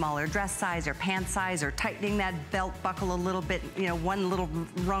into a smaller dress size or pant size or tightening that belt buckle a little bit, you know, one little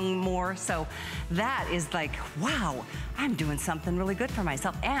rung more. So that is like, wow, I'm doing something really good for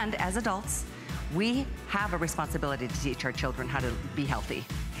myself. And as adults, we have a responsibility to teach our children how to be healthy.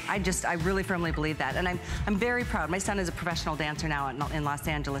 I really firmly believe that. And I'm very proud. My son is a professional dancer now in Los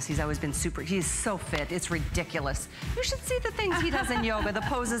Angeles. He's always been he's so fit. It's ridiculous. You should see the things he does in yoga, the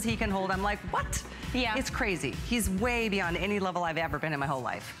poses he can hold. I'm like, what? Yeah. It's crazy. He's way beyond any level I've ever been in my whole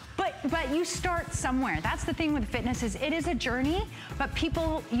life. But you start somewhere. That's the thing with fitness, is it is a journey, but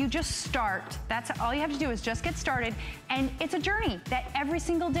you just start. That's all you have to do, is just get started. And it's a journey that every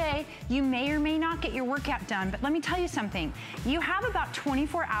single day you may or may not get your workout done. But let me tell you something. You have about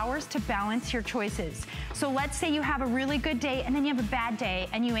 24 hours to balance your choices. So let's say you have a really good day and then you have a bad day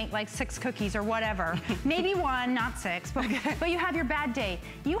and you ate like 6 cookies or whatever. Maybe 1, not 6, but you have your bad day.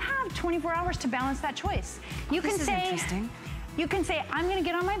 You have 24 hours to balance that choice. You can say, interesting. You can say, I'm gonna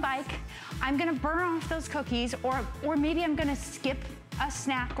get on my bike, I'm gonna burn off those cookies, or maybe I'm gonna skip a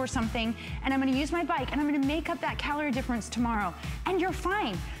snack or something, and I'm gonna use my bike, and I'm gonna make up that calorie difference tomorrow. And you're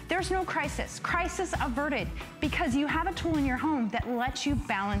fine. There's no crisis. Crisis averted, because you have a tool in your home that lets you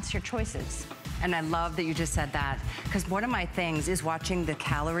balance your choices. And I love that you just said that, because one of my things is watching the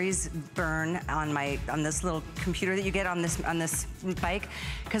calories burn on this little computer that you get on this bike.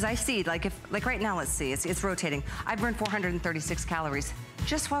 Because I see, like right now, let's see, it's rotating. I burned 436 calories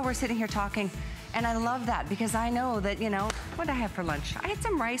just while we're sitting here talking. And I love that, because I know that, you know, what did I have for lunch? I had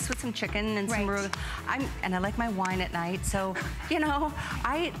some rice with some chicken and some and I like my wine at night. So, you know,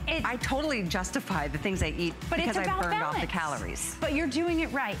 I totally justify the things I eat because I burned off the calories. But you're doing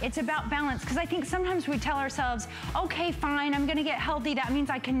it right. It's about balance, because I think sometimes we tell ourselves, okay, fine, I'm gonna get healthy. That means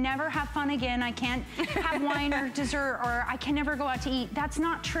I can never have fun again. I can't have wine or dessert, or I can never go out to eat. That's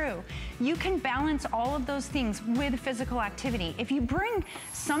not true. You can balance all of those things with physical activity. If you bring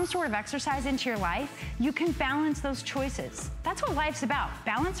some sort of exercise into your life, you can balance those choices. That's what life's about.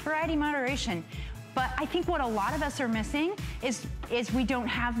 Balance, variety, moderation. But I think what a lot of us are missing is we don't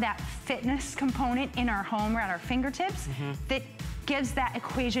have that fitness component in our home or at our fingertips that gives that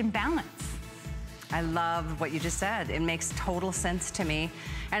equation balance. I love what you just said. It makes total sense to me.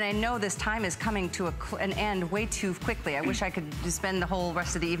 And I know this time is coming to an end way too quickly. I wish I could just spend the whole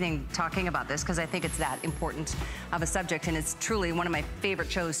rest of the evening talking about this, because I think it's that important of a subject. And it's truly one of my favorite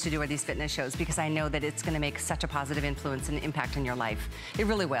shows to do, are these fitness shows, because I know that it's gonna make such a positive influence and impact in your life. It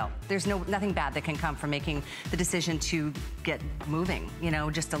really will. There's nothing bad that can come from making the decision to get moving, you know,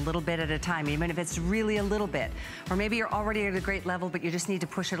 just a little bit at a time, even if it's really a little bit. Or maybe you're already at a great level, but you just need to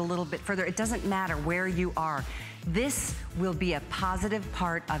push it a little bit further. It doesn't matter where you are. This will be a positive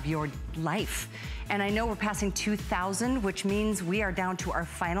part of your life. And I know we're passing 2,000, which means we are down to our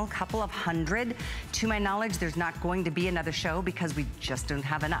final couple of hundred. To my knowledge, there's not going to be another show, because we just don't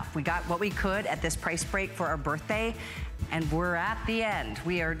have enough. We got what we could at this price break for our birthday, and we're at the end.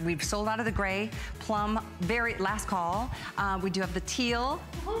 We've sold out of the gray, plum, very last call. We do have the teal,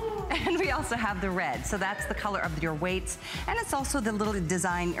 and we also have the red. So that's the color of your weights. And it's also the little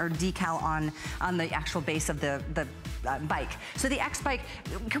design or decal on the actual base of the bike. So the X bike,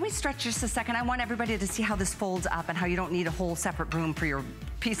 can we stretch just a second? I want everybody to see how this folds up and how you don't need a whole separate room for your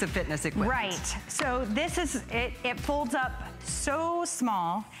piece of fitness equipment. Right, so this is, it folds up so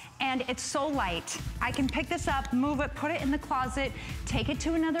small, and it's so light. I can pick this up, move it, put it in the closet, take it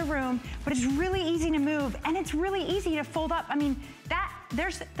to another room, but it's really easy to move, and it's really easy to fold up. I mean,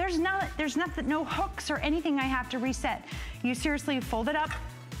 there's nothing, no hooks or anything I have to reset. You seriously fold it up,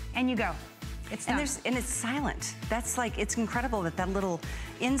 and you go. It's done. And it's silent. That's like, it's incredible that little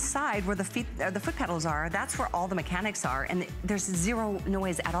inside where the foot pedals are, that's where all the mechanics are, and there's zero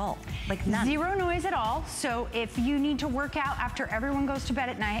noise at all, like none. Zero noise at all. So if you need to work out after everyone goes to bed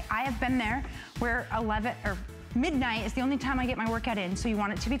at night, I have been there where midnight is the only time I get my workout in, so you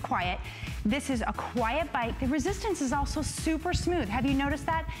want it to be quiet. This is a quiet bike. The resistance is also super smooth. Have you noticed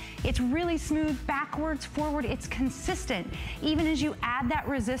that? It's really smooth, backwards, forward, it's consistent. Even as you add that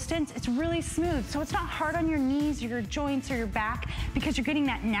resistance, it's really smooth. So it's not hard on your knees or your joints or your back, because you're getting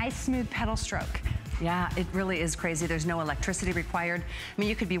that nice, smooth pedal stroke. Yeah, it really is crazy. There's no electricity required. I mean,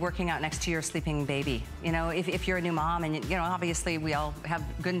 you could be working out next to your sleeping baby. You know, if you're a new mom, and you know, obviously we all have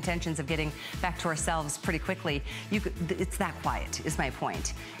good intentions of getting back to ourselves pretty quickly. It's that quiet, is my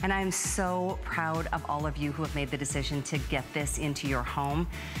point. And I'm so proud of all of you who have made the decision to get this into your home.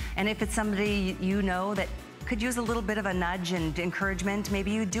 And if it's somebody you know that could use a little bit of a nudge and encouragement,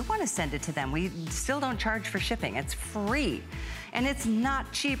 maybe you do want to send it to them. We still don't charge for shipping. It's free. And it's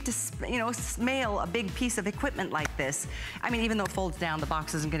not cheap to, you know, mail a big piece of equipment like this. I mean, even though it folds down, the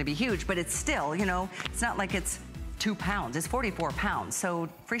box isn't going to be huge, but it's still, you know, it's not like it's 2 pounds, it's 44 pounds. So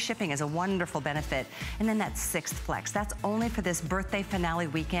free shipping is a wonderful benefit. And then that 6th flex, that's only for this birthday finale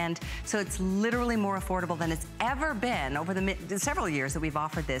weekend. So it's literally more affordable than it's ever been over the several years that we've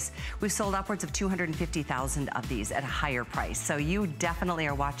offered this. We've sold upwards of 250,000 of these at a higher price. So you definitely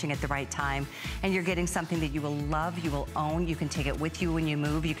are watching at the right time, and you're getting something that you will love, you will own. You can take it with you when you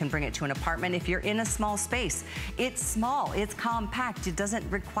move. You can bring it to an apartment. If you're in a small space, it's small, it's compact. It doesn't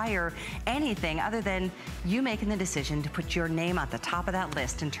require anything other than you making the decision to put your name at the top of that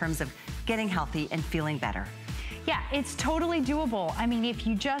list in terms of getting healthy and feeling better. Yeah, it's totally doable. I mean, if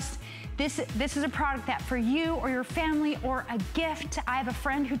you just, this is a product that for you or your family or a gift. I have a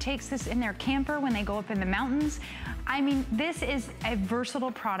friend who takes this in their camper when they go up in the mountains. I mean, this is a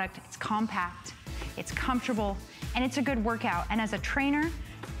versatile product. It's compact, it's comfortable, and it's a good workout. And as a trainer,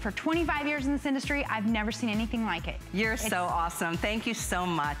 for 25 years in this industry, I've never seen anything like it. You're so awesome. Thank you so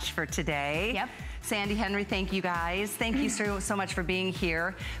much for today. Yep. Sandy, Henry, thank you guys. Thank you so much for being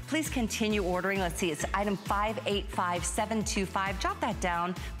here. Please continue ordering. Let's see, it's item 585725. Jot that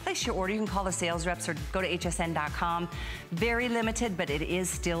down. Place your order. You can call the sales reps or go to hsn.com. Very limited, but it is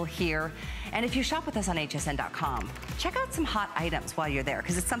still here. And if you shop with us on hsn.com, check out some hot items while you're there,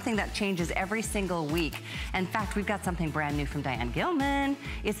 because it's something that changes every single week. In fact, we've got something brand new from Diane Gilman.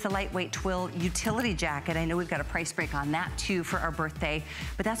 It's the lightweight twill utility jacket. I know we've got a price break on that too for our birthday,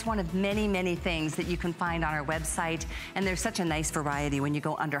 but that's one of many, many things that you can find on our website. And there's such a nice variety when you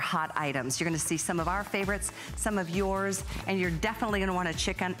go under hot items. You're gonna see some of our favorites, some of yours, and you're definitely gonna wanna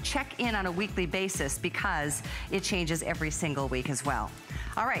check in on a weekly basis, because it changes every single week as well.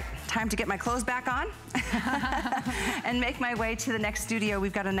 All right, time to get my clothes back on and make my way to the next studio.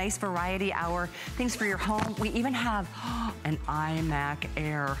 We've got a nice variety hour, things for your home. We even have an iMac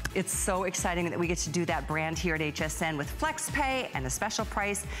Air. It's so exciting that we get to do that brand here at HSN with FlexPay and a special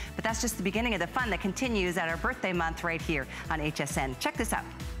price, but that's just the beginning of the fun that continues at our birthday month right here on HSN. Check this out.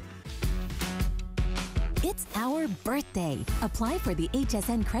 It's our birthday. Apply for the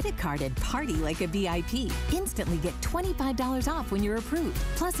HSN credit card and party like a VIP. Instantly get $25 off when you're approved.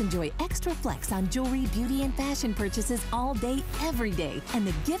 Plus enjoy extra flex on jewelry, beauty, and fashion purchases all day, every day. And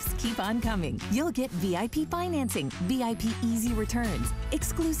the gifts keep on coming. You'll get VIP financing, VIP easy returns,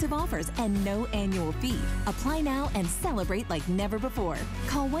 exclusive offers, and no annual fee. Apply now and celebrate like never before.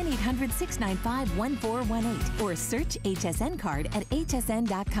 Call 1-800-695-1418 or search HSN card at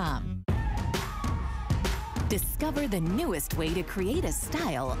hsn.com. Discover the newest way to create a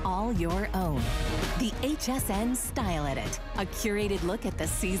style all your own. The HSN Style Edit, a curated look at the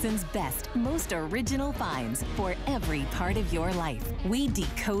season's best, most original finds for every part of your life. We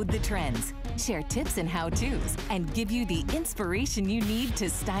decode the trends, share tips and how-tos, and give you the inspiration you need to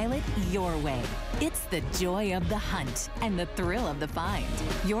style it your way. It's the joy of the hunt and the thrill of the find.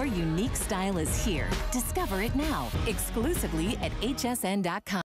 Your unique style is here. Discover it now, exclusively at hsn.com.